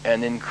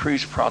and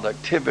increased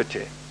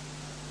productivity.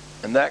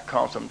 And that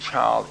comes from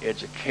child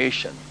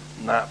education,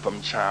 not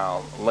from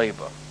child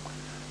labor.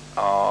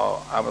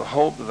 I would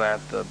hope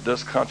that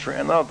this country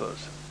and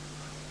others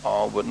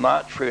would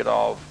not trade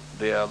off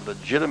their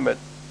legitimate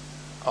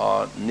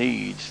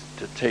needs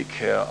to take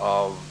care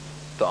of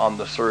the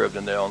underserved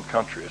in their own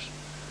countries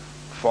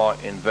for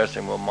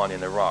investing more money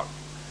in Iraq.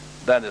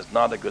 That is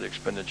not a good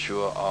expenditure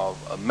of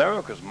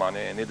America's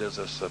money, and it is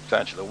a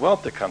substantially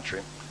wealthy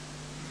country.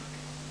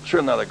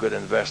 Certainly not a good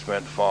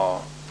investment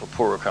for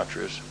poorer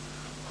countries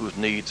whose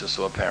needs are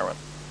so apparent.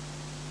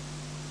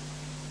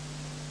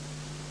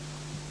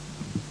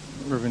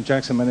 Reverend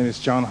Jackson, my name is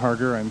John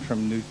Harger. I'm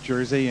from New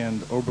Jersey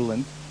and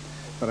Oberlin,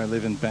 but I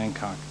live in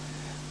Bangkok.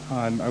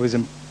 I'm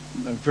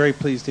very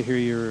pleased to hear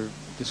your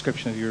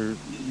description of your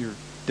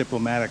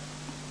diplomatic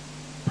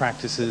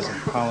practices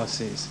and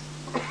policies.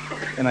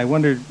 And I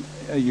wondered,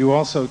 you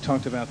also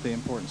talked about the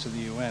importance of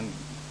the UN.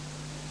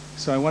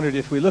 So I wondered,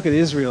 if we look at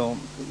Israel,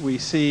 we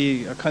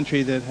see a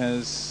country that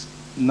has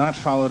not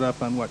followed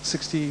up on,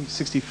 60,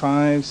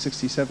 65,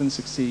 67,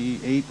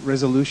 68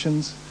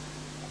 resolutions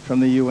from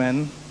the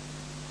UN.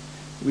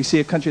 We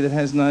see a country that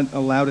has not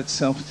allowed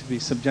itself to be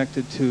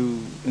subjected to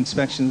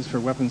inspections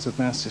for weapons of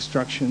mass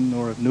destruction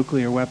or of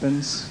nuclear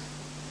weapons.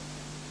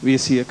 We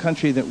see a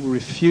country that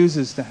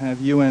refuses to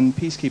have UN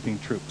peacekeeping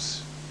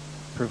troops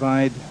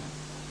provide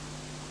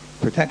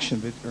protection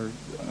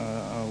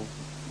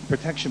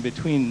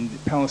between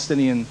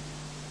Palestinian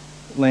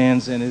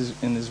lands and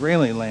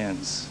Israeli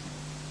lands.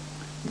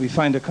 We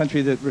find a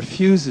country that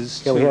refuses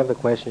to... Can we have the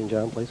question,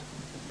 John, please?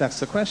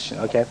 That's the question.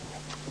 Okay.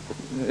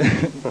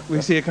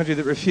 We see a country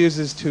that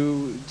refuses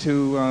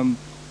to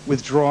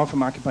withdraw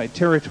from occupied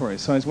territory.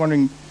 So I was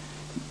wondering,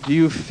 do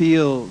you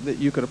feel that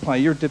you could apply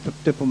your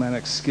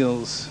diplomatic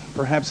skills,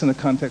 perhaps in the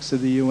context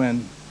of the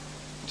UN,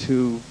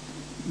 to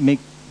make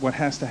what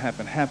has to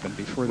happen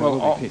before there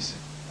will be peace?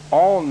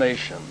 All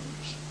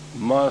nations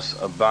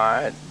must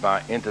abide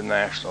by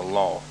international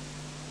law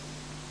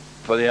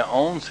for their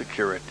own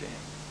security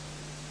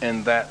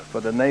and that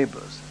for the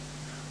neighbors.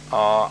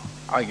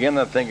 Again,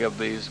 I think of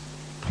these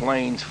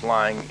planes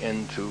flying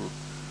into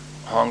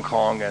Hong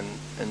Kong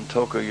and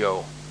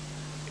Tokyo.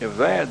 If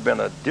there had been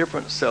a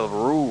different set of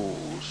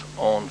rules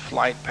on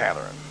flight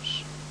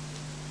patterns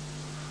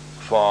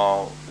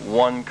for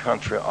one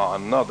country or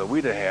another,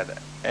 we'd have had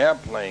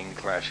airplane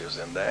crashes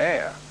in the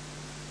air.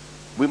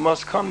 We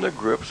must come to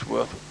grips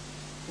with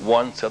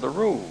one set of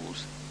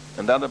rules,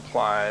 and that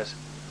applies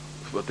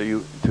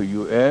to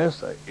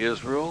U.S.,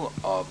 Israel,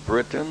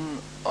 Britain,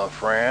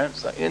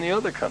 France, or any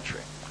other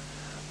country.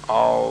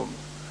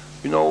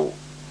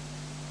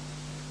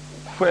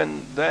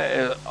 When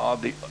there are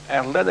the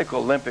Athletic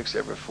Olympics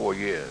every 4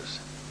 years,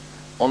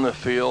 on the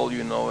field,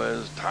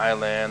 is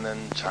Thailand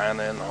and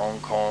China and Hong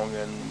Kong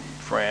and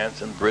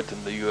France and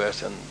Britain, the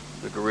U.S. and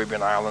the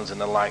Caribbean islands and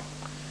the like.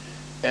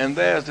 And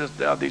there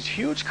are these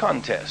huge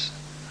contests.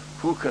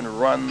 Who can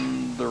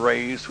run the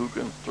race, who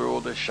can throw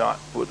the shot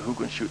put, who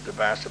can shoot the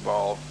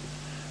basketball.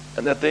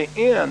 And at the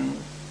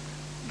end,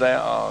 there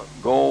are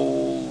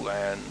gold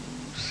and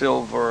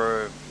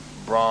silver,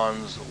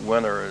 bronze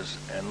winners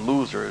and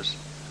losers.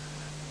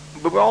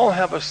 But we all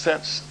have a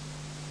sense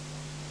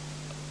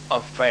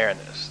of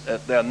fairness,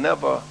 that there are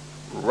never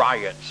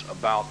riots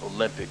about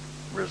Olympic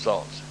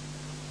results.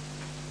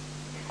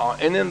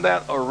 And in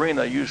that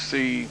arena, you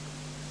see,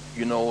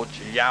 you know,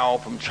 Yao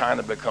from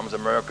China becomes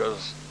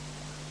America's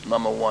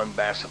 #1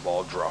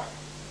 basketball draw.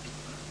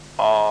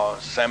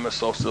 Sammy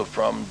Sosa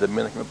from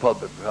Dominican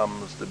Republic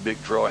becomes the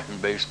big draw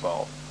in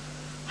baseball.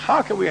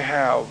 How can we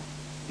have,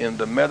 in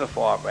the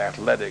metaphor of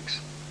athletics,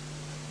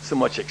 so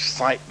much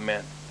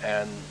excitement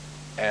and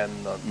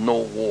no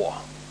war?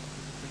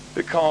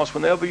 Because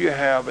whenever you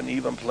have an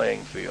even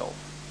playing field,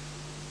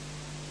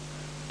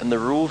 and the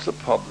rules are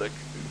public,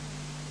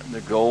 and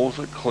the goals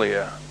are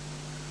clear,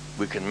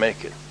 we can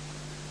make it.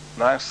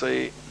 And I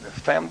say, the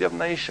family of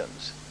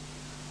nations,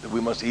 that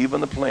we must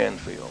even the playing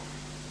field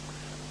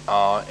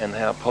and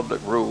have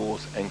public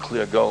rules and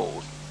clear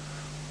goals.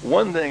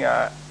 One thing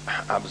I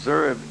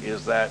observed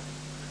is that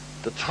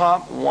the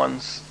top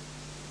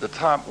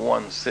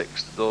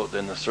 1/6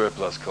 in the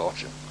surplus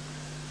culture,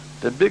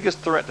 the biggest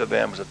threat to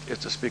them is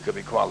to speak of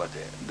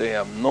equality. They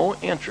have no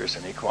interest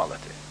in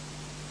equality.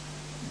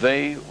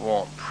 They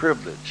want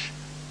privilege,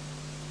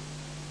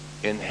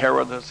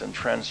 inheritance, and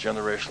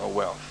transgenerational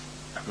wealth.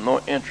 No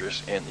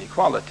interest in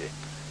equality.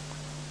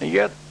 And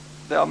yet,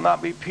 there'll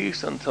not be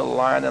peace until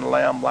lion and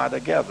lamb lie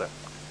together.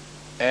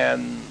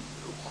 And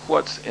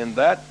what's in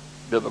that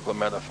biblical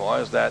metaphor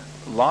is that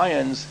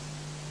lions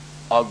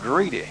are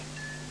greedy,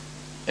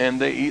 and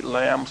they eat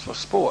lambs for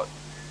sport.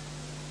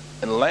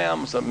 And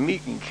lambs are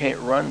meek and can't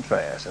run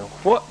fast. And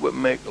what would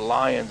make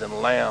lions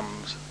and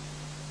lambs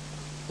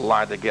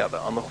lie together?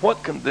 Under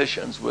what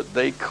conditions would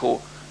they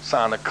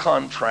sign a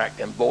contract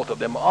and both of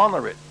them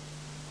honor it?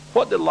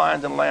 What do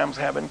lions and lambs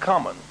have in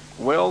common?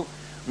 Well,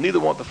 neither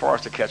want the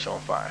forest to catch on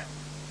fire.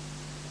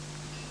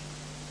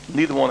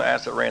 Neither want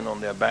acid rain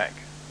on their back.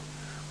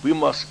 We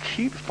must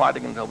keep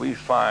fighting until we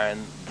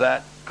find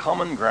that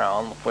common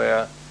ground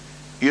where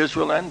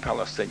Israel and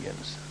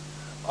Palestinians,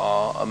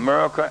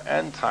 America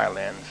and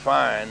Thailand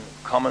find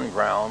common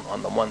ground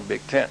on the one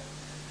big tent.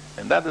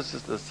 And that is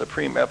the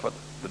supreme effort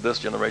that this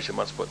generation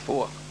must put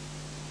forth.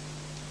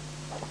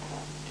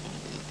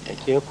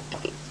 Thank you.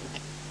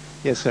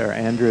 Yes, sir.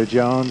 Andrew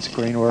Jones,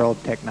 Green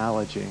World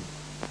Technology.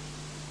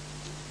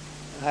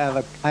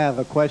 I have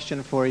a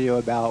question for you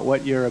about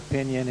what your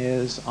opinion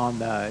is on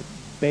the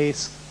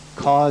base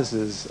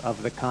causes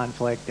of the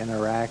conflict in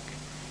Iraq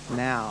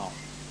now.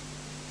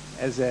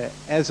 As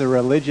a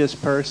religious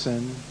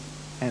person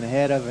and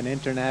head of an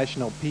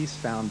international peace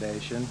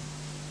foundation,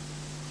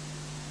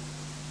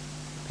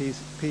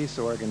 peace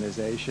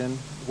organization,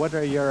 what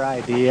are your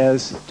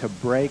ideas to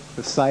break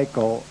the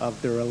cycle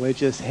of the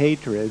religious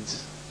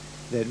hatreds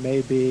that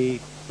may be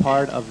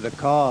part of the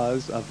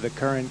cause of the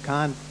current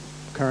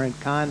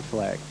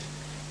conflict?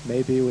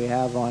 Maybe we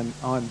have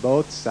on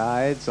both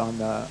sides, on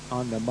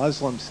the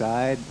Muslim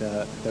side,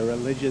 the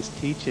religious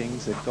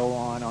teachings that go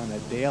on a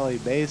daily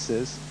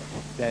basis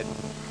that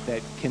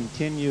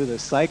continue the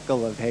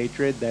cycle of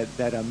hatred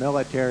that a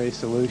military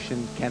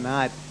solution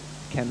cannot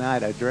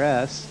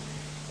address,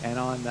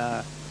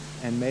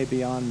 and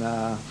maybe on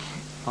the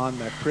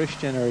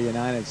Christian or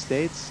United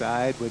States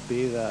side would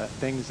be the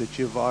things that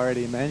you've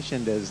already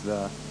mentioned as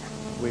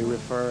we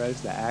refer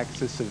as the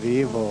axis of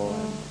evil,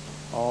 and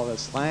all the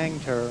slang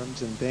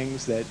terms and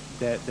things that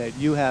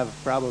you have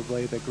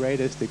probably the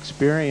greatest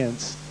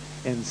experience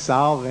in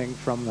solving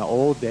from the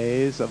old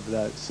days of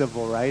the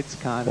civil rights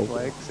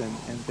conflicts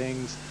and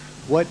things.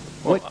 What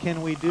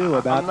can we do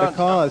about the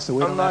cause so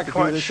we don't have to do this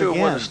again? I'm not quite sure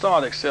where to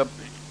start, except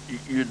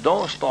you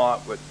don't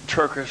start with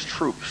Turkish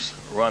troops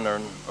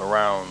running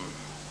around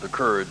the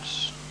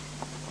Kurds.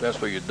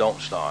 That's where you don't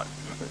start.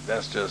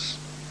 That's just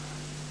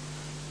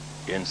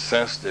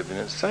insensitive and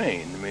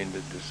insane. I mean,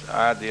 this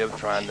idea of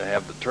trying to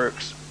have the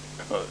Turks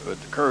with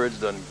the Kurds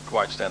doesn't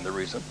quite stand the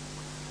reason.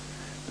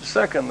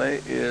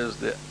 Secondly, is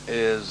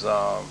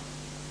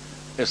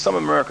some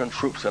American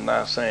troops are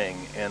now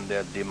saying in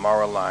their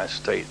demoralized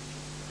state,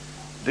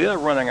 they're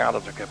running out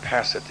of the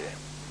capacity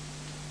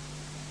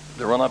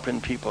to run up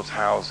in people's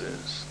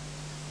houses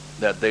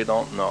that they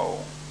don't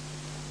know,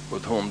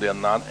 with whom they're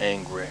not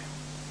angry,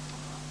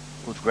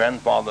 whose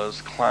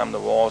grandfathers climbed the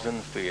walls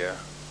in fear,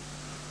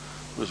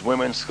 whose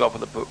women suffer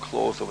to put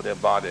clothes over their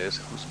bodies,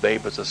 whose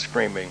babies are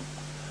screaming.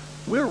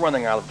 We're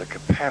running out of the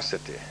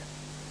capacity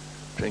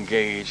to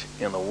engage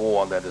in a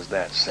war that is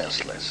that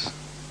senseless.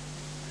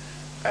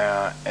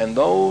 And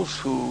those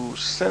who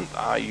sent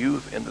our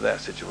youth into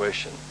that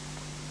situation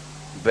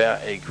bear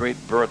a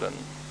great burden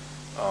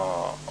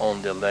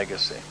on their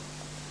legacy.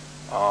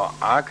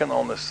 I can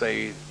only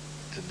say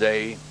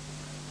today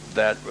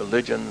that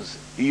religions,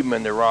 even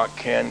in Iraq,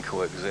 can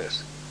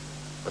coexist.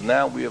 But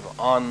now we have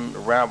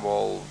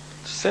unraveled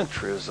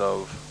centuries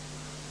of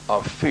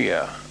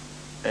fear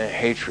and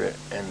hatred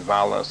and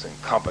violence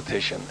and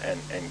competition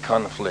and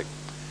conflict.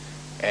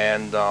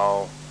 And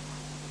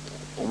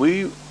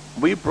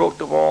we broke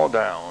the wall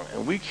down,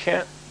 and we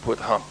can't put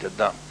Humpty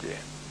Dumpty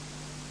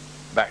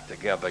back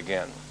together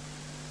again.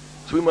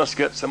 So we must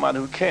get somebody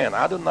who can.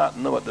 I do not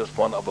know at this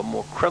point of a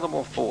more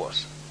credible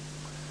force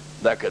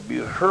that could be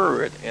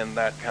heard in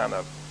that kind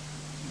of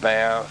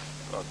Ba'ath,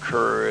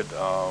 Kurd,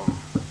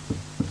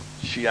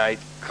 Shiite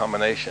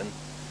combination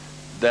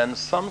than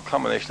some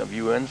combination of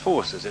UN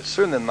forces. It's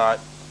certainly not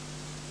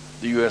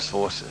the U.S.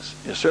 forces.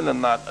 It's certainly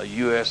not a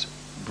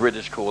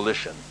U.S.-British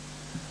coalition.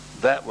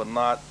 That would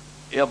not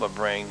ever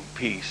bring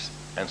peace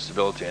and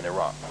stability in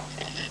Iraq.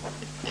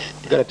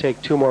 We're going to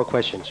take 2 more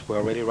questions. We're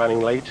already running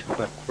late,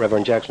 but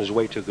Reverend Jackson is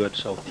way too good,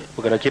 so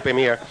we're going to keep him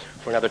here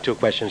for another 2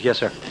 questions. Yes,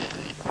 sir.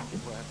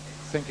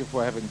 Thank you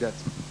for having that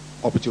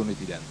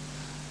opportunity then.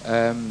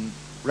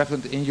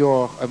 Reverend, in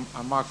your,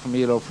 I'm Mark van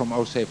Mierlo from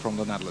OC from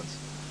the Netherlands.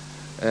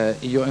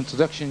 In your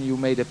introduction, you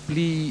made a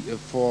plea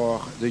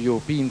for the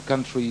European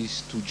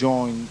countries to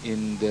join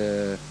in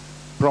the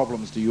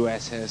problems the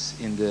US has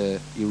in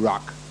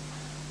Iraq.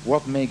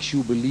 What makes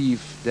you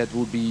believe that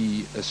would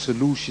be a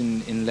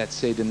solution in, let's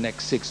say, the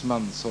next 6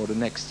 months or the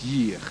next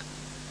year,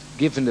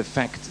 given the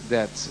fact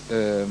that,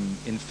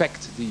 in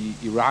fact, the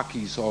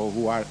Iraqis or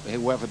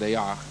whoever they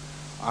are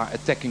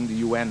attacking the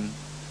UN,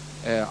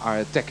 are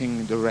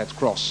attacking the Red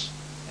Cross,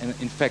 and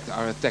in fact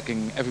are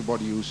attacking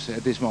everybody who's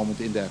at this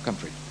moment in their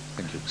country?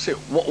 Thank you. See,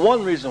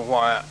 one reason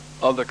why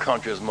other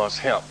countries must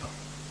help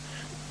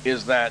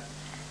is that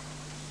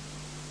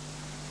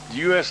the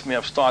U.S. may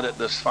have started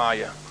this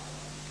fire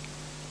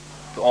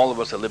for all of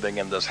us that are living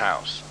in this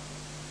house.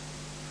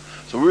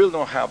 So we really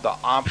don't have the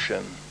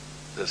option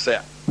to say,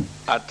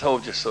 I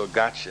told you so,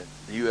 gotcha.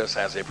 The U.S.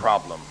 has a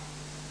problem.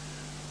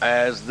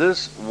 As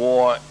this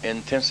war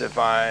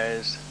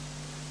intensifies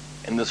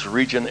and this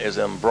region is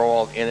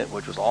embroiled in it,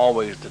 which was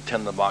always the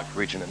tinderbox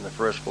region in the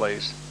first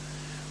place,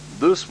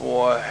 this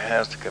war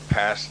has the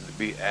capacity to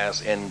be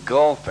as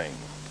engulfing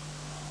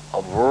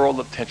of world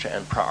attention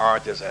and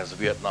priorities as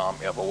Vietnam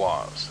ever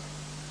was.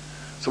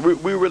 So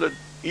we really,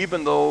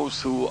 even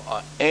those who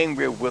are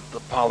angry with the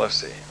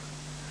policy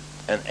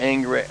and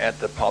angry at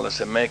the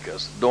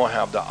policymakers, don't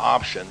have the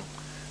option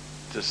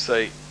to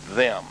say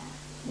them.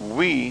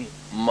 We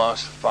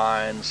must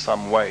find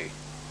some way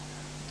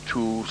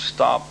to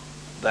stop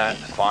that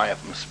fire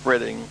from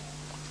spreading,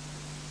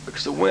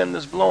 because the wind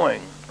is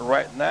blowing.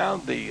 Right now,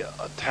 the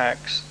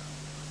attacks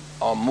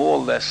are more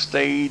or less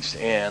staged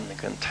and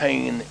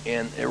contained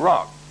in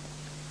Iraq.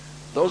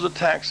 Those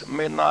attacks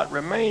may not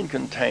remain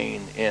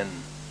contained in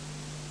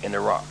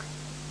Iraq.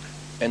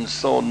 And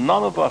so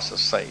none of us are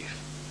safe.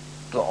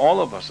 So all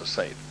of us are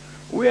safe.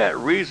 We had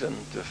reason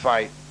to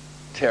fight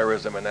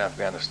terrorism in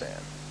Afghanistan.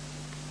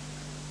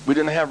 We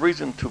didn't have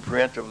reason to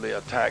preemptively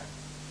attack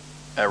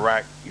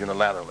Iraq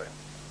unilaterally.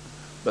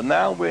 But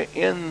now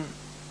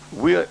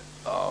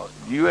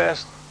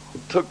U.S.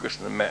 took us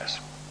in the mess.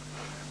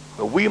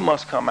 But we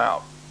must come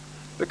out,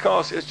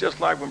 because it's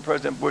just like when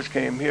President Bush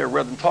came here,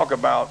 rather than talk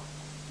about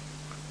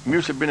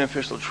mutually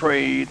beneficial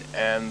trade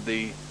and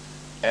the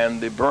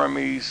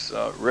Burmese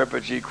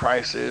refugee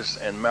crisis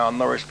and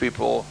malnourished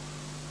people,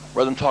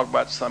 rather than talk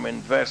about some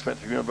investment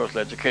for universal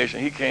education,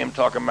 he came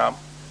talking about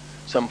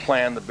some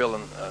plan to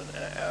build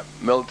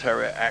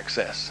military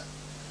access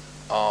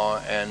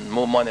and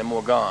more money,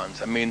 more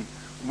guns. I mean,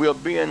 we're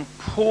being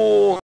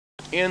pulled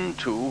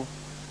into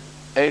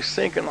a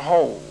sinking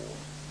hole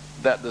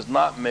that does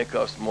not make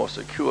us more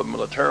secure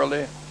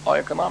militarily or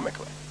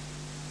economically.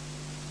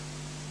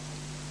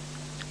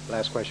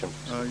 Last question.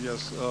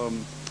 Yes.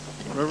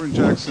 Reverend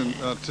Jackson,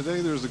 today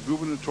there's a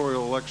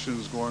gubernatorial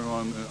elections going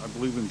on, I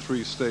believe, in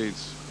 3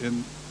 states.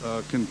 In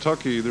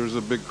Kentucky, there's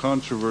a big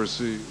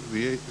controversy.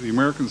 The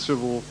American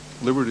Civil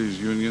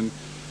Liberties Union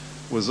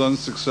was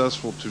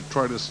unsuccessful to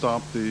try to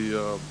stop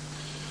the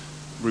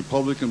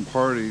Republican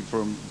Party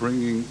from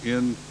bringing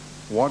in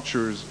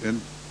watchers in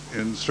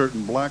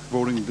certain black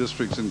voting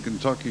districts in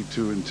Kentucky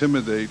to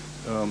intimidate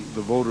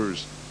the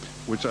voters,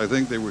 which I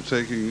think they were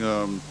taking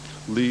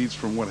leads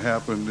from what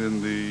happened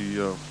in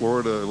the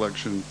Florida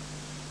election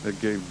that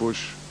gave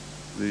Bush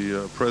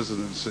the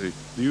presidency.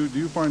 Do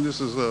you find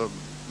this as a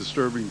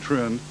disturbing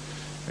trend?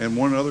 And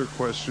one other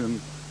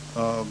question,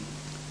 do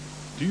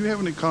you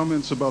have any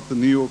comments about the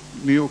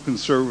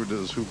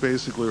neoconservatives who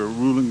basically are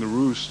ruling the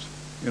roost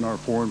in our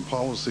foreign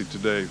policy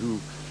today, who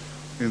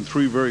in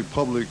 3 very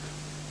public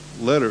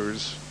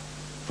letters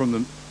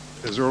from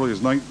as early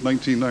as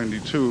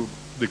 1992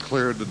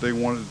 declared that they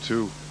wanted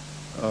to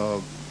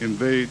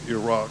invade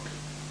Iraq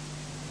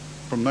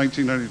from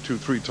 1992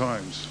 3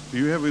 times. Do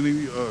you have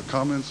any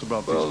comments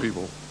about these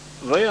people?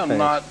 They are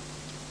not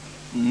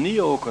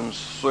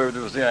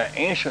neoconservatives, they are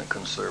ancient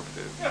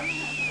conservatives.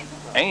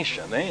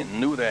 Ancient, they ain't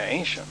new, they're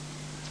ancient.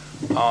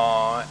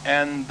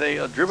 And they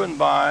are driven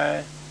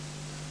by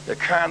the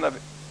kind of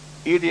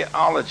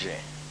ideology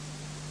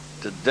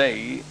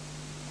today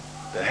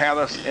that had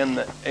us in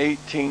the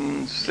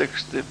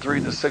 1863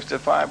 to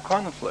 65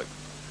 conflict.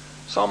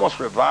 It's almost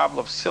revival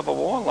of Civil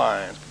War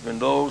lines between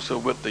those who are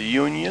with the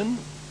Union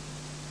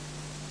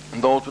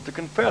and those with the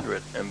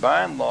Confederate. And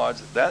by and large,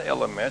 that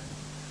element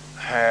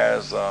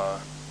has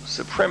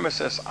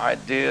supremacist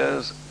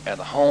ideas at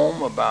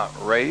home about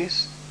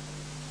race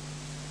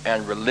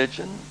and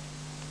religion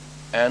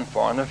and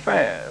foreign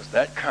affairs.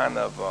 That kind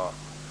of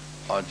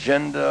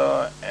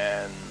agenda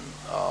and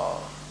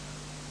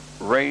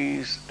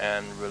race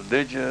and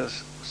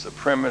religious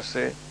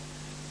supremacy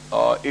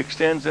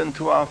extends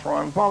into our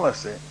foreign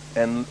policy.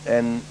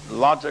 and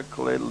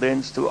logically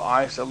leads to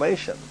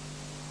isolation.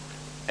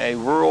 A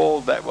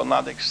world that will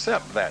not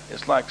accept that.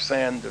 It's like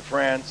saying to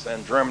France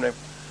and Germany,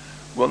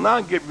 we'll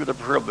not give you the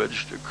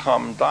privilege to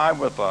come die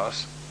with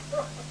us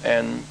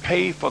and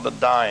pay for the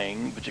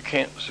dying, but you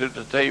can't sit at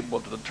the table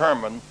to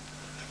determine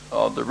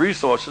the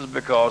resources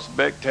because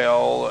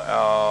Bechtel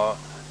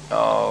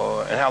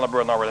and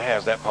Halliburton already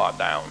has that part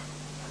down.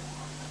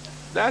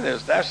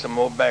 That's some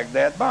more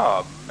Baghdad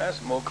Bob.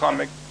 That's more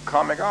comic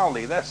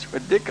Ali. That's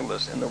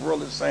ridiculous. And the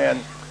world is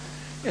saying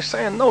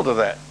no to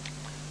that.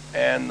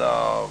 And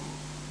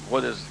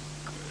what is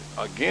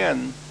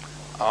again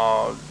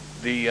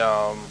these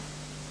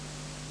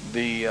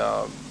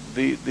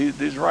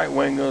right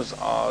wingers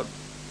are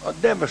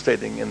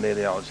devastating in their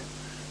ideology.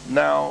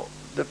 Now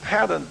the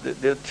pattern,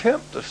 the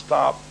attempt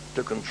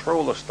to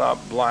control or stop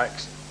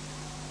blacks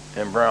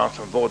and browns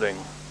from voting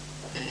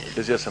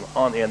is just an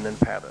unending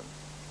pattern.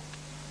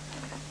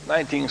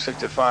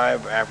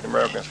 1965, African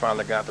Americans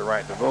finally got the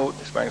right to vote.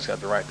 Hispanics got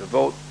the right to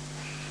vote.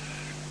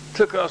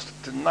 Took us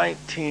to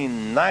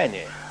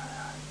 1990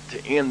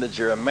 to end the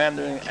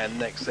gerrymandering,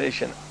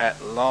 annexation,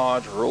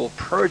 at-large rule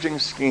purging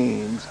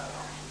schemes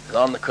that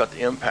undercut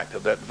the impact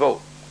of that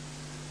vote.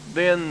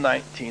 Then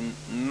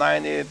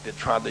 1990, they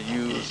tried to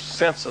use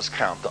census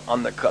count to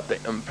undercut the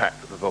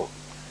impact of the vote.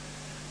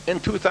 In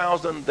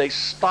 2000, they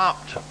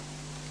stopped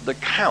the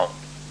count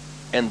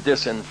and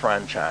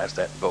disenfranchised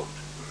that vote.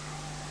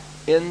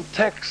 In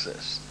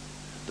Texas,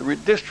 the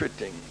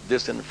redistricting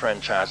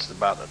disenfranchised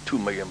about 2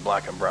 million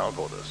black and brown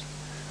voters.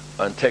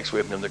 In Texas, we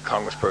have named the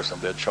congressperson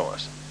of their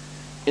choice.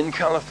 In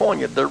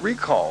California, the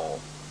recall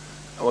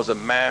was a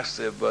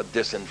massive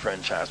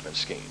disenfranchisement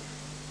scheme.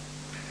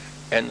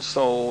 And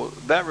so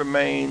that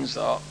remains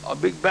a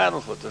big battle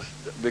for this,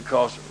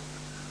 because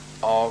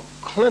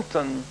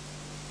Clinton,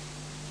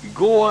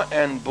 Gore,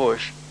 and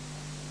Bush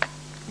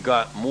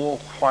got more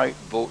white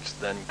votes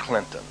than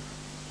Clinton.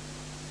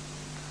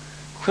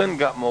 Clinton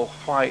got more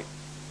white,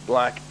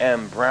 black,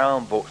 and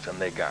brown votes than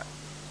they got.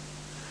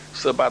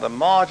 So by the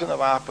margin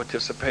of our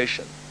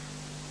participation,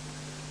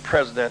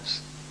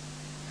 presidents,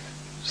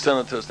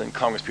 senators, and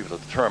congresspeople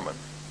are determined.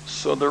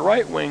 So the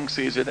right wing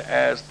sees it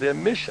as their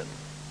mission,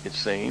 it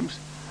seems,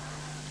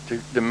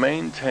 to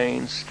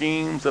maintain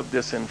schemes of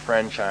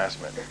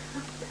disenfranchisement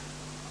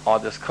or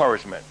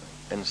discouragement.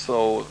 And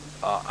so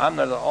I'm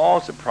not at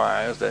all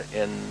surprised that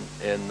in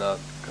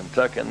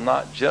Kentucky, and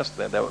not just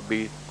that, there would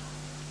be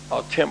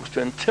attempts to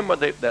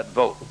intimidate that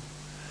vote.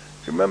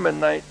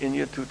 Remember in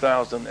year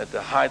 2000, at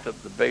the height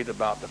of the debate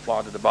about the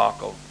Florida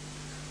debacle,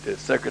 the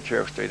Secretary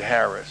of State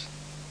Harris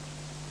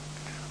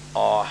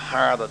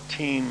hired a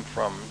team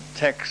from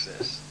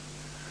Texas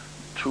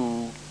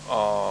to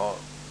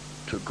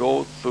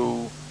go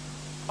through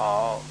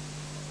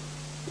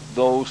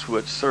those who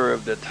had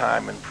served their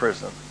time in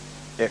prison,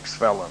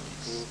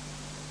 ex-felons.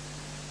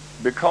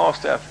 Because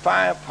there are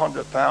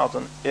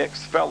 500,000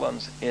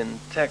 ex-felons in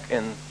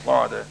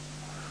Florida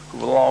who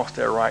lost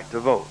their right to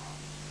vote.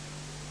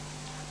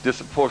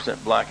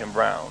 Disproportionate black and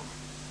brown.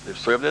 They've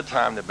served their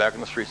time, they're back on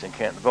the streets and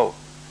can't vote.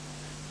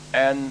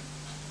 And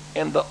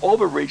in the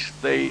overreach,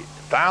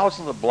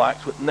 thousands of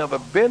blacks who had never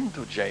been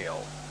to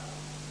jail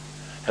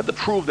had to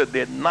prove that they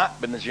had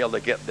not been to jail to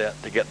get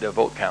their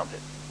vote counted.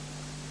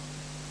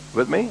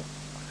 With me?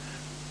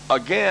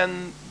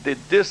 Again, the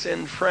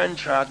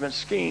disenfranchisement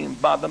scheme,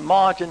 by the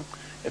margin,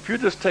 if you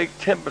just take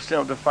 10%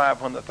 of the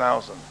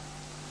 500,000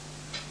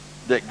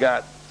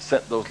 that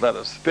sent those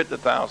letters,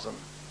 50,000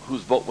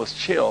 whose vote was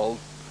chilled,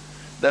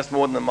 that's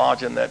more than the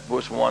margin that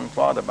Bush won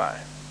Florida by.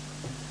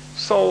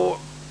 So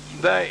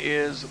there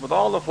is, with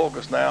all the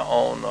focus now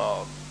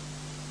on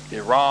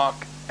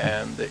Iraq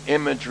and the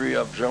imagery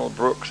of General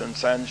Brooks and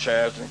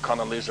Sanchez and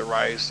Condoleezza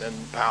Rice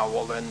and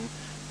Powell and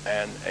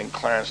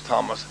Clarence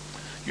Thomas,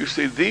 you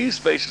see these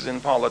faces in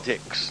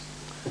politics,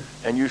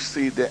 and you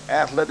see the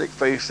athletic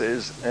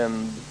faces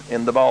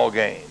in the ball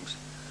games.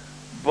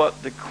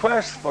 But the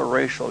quest for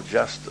racial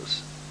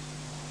justice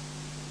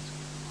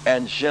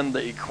and gender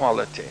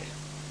equality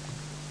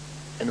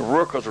and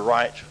workers'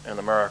 rights in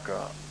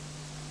America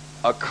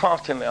are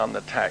constantly under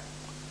attack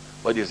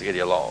by these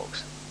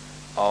ideologues.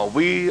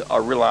 We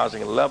are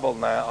realizing a level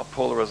now of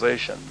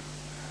polarization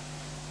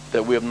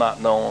that we have not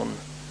known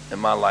in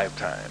my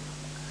lifetime.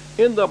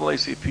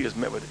 NAACP has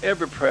met with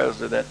every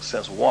president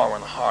since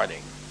Warren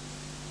Harding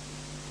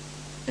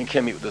and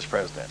can meet with this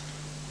president.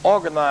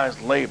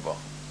 Organized labor,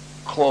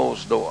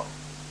 closed door.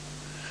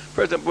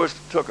 President Bush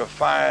took a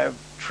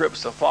 5-trip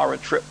safari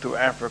trip to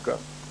Africa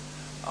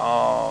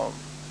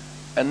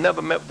and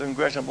never met with the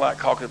Congressional Black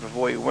Caucus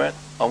before he went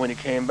or when he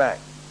came back.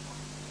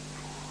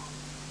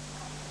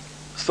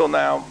 So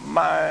now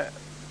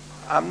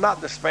I'm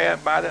not dismayed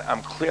about it,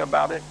 I'm clear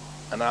about it,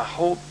 and I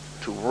hope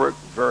to work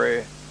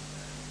very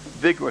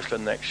vigorously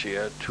next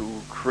year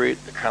to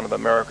create the kind of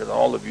America that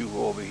all of you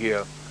who are over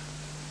here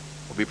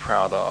will be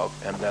proud of,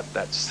 and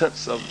that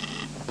sense of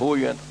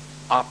buoyant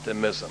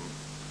optimism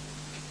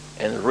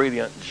and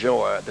radiant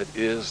joy that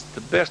is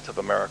the best of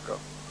America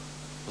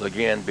will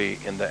again be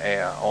in the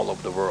air all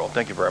over the world.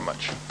 Thank you very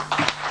much.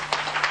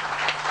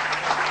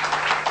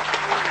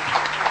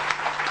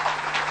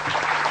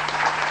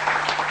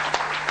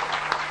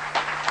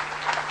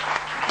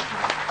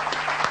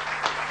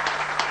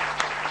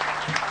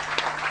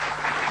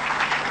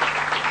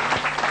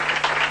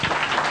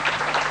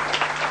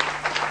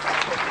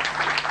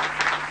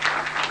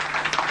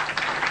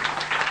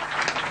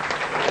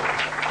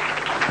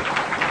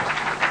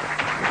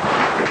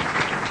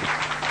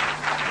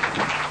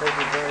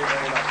 Thank you very,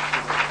 very much.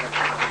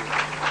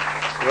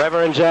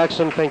 Reverend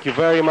Jackson, thank you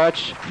very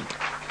much.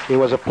 It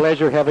was a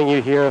pleasure having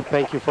you here.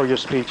 Thank you for your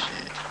speech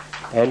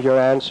and your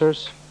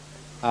answers.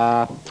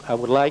 I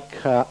would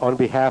like, on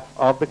behalf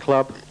of the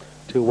club,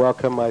 to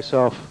welcome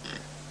myself,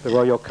 the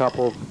royal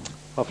couple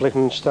of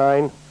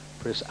Liechtenstein,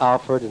 Prince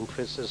Alfred and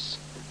Princess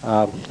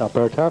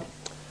Alberta.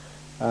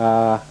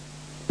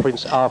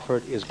 Prince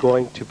Alfred is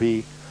going to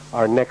be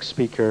our next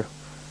speaker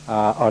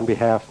on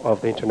behalf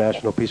of the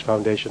International Peace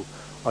Foundation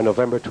on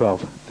November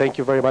 12th. Thank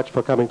you very much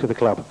for coming to the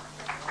club.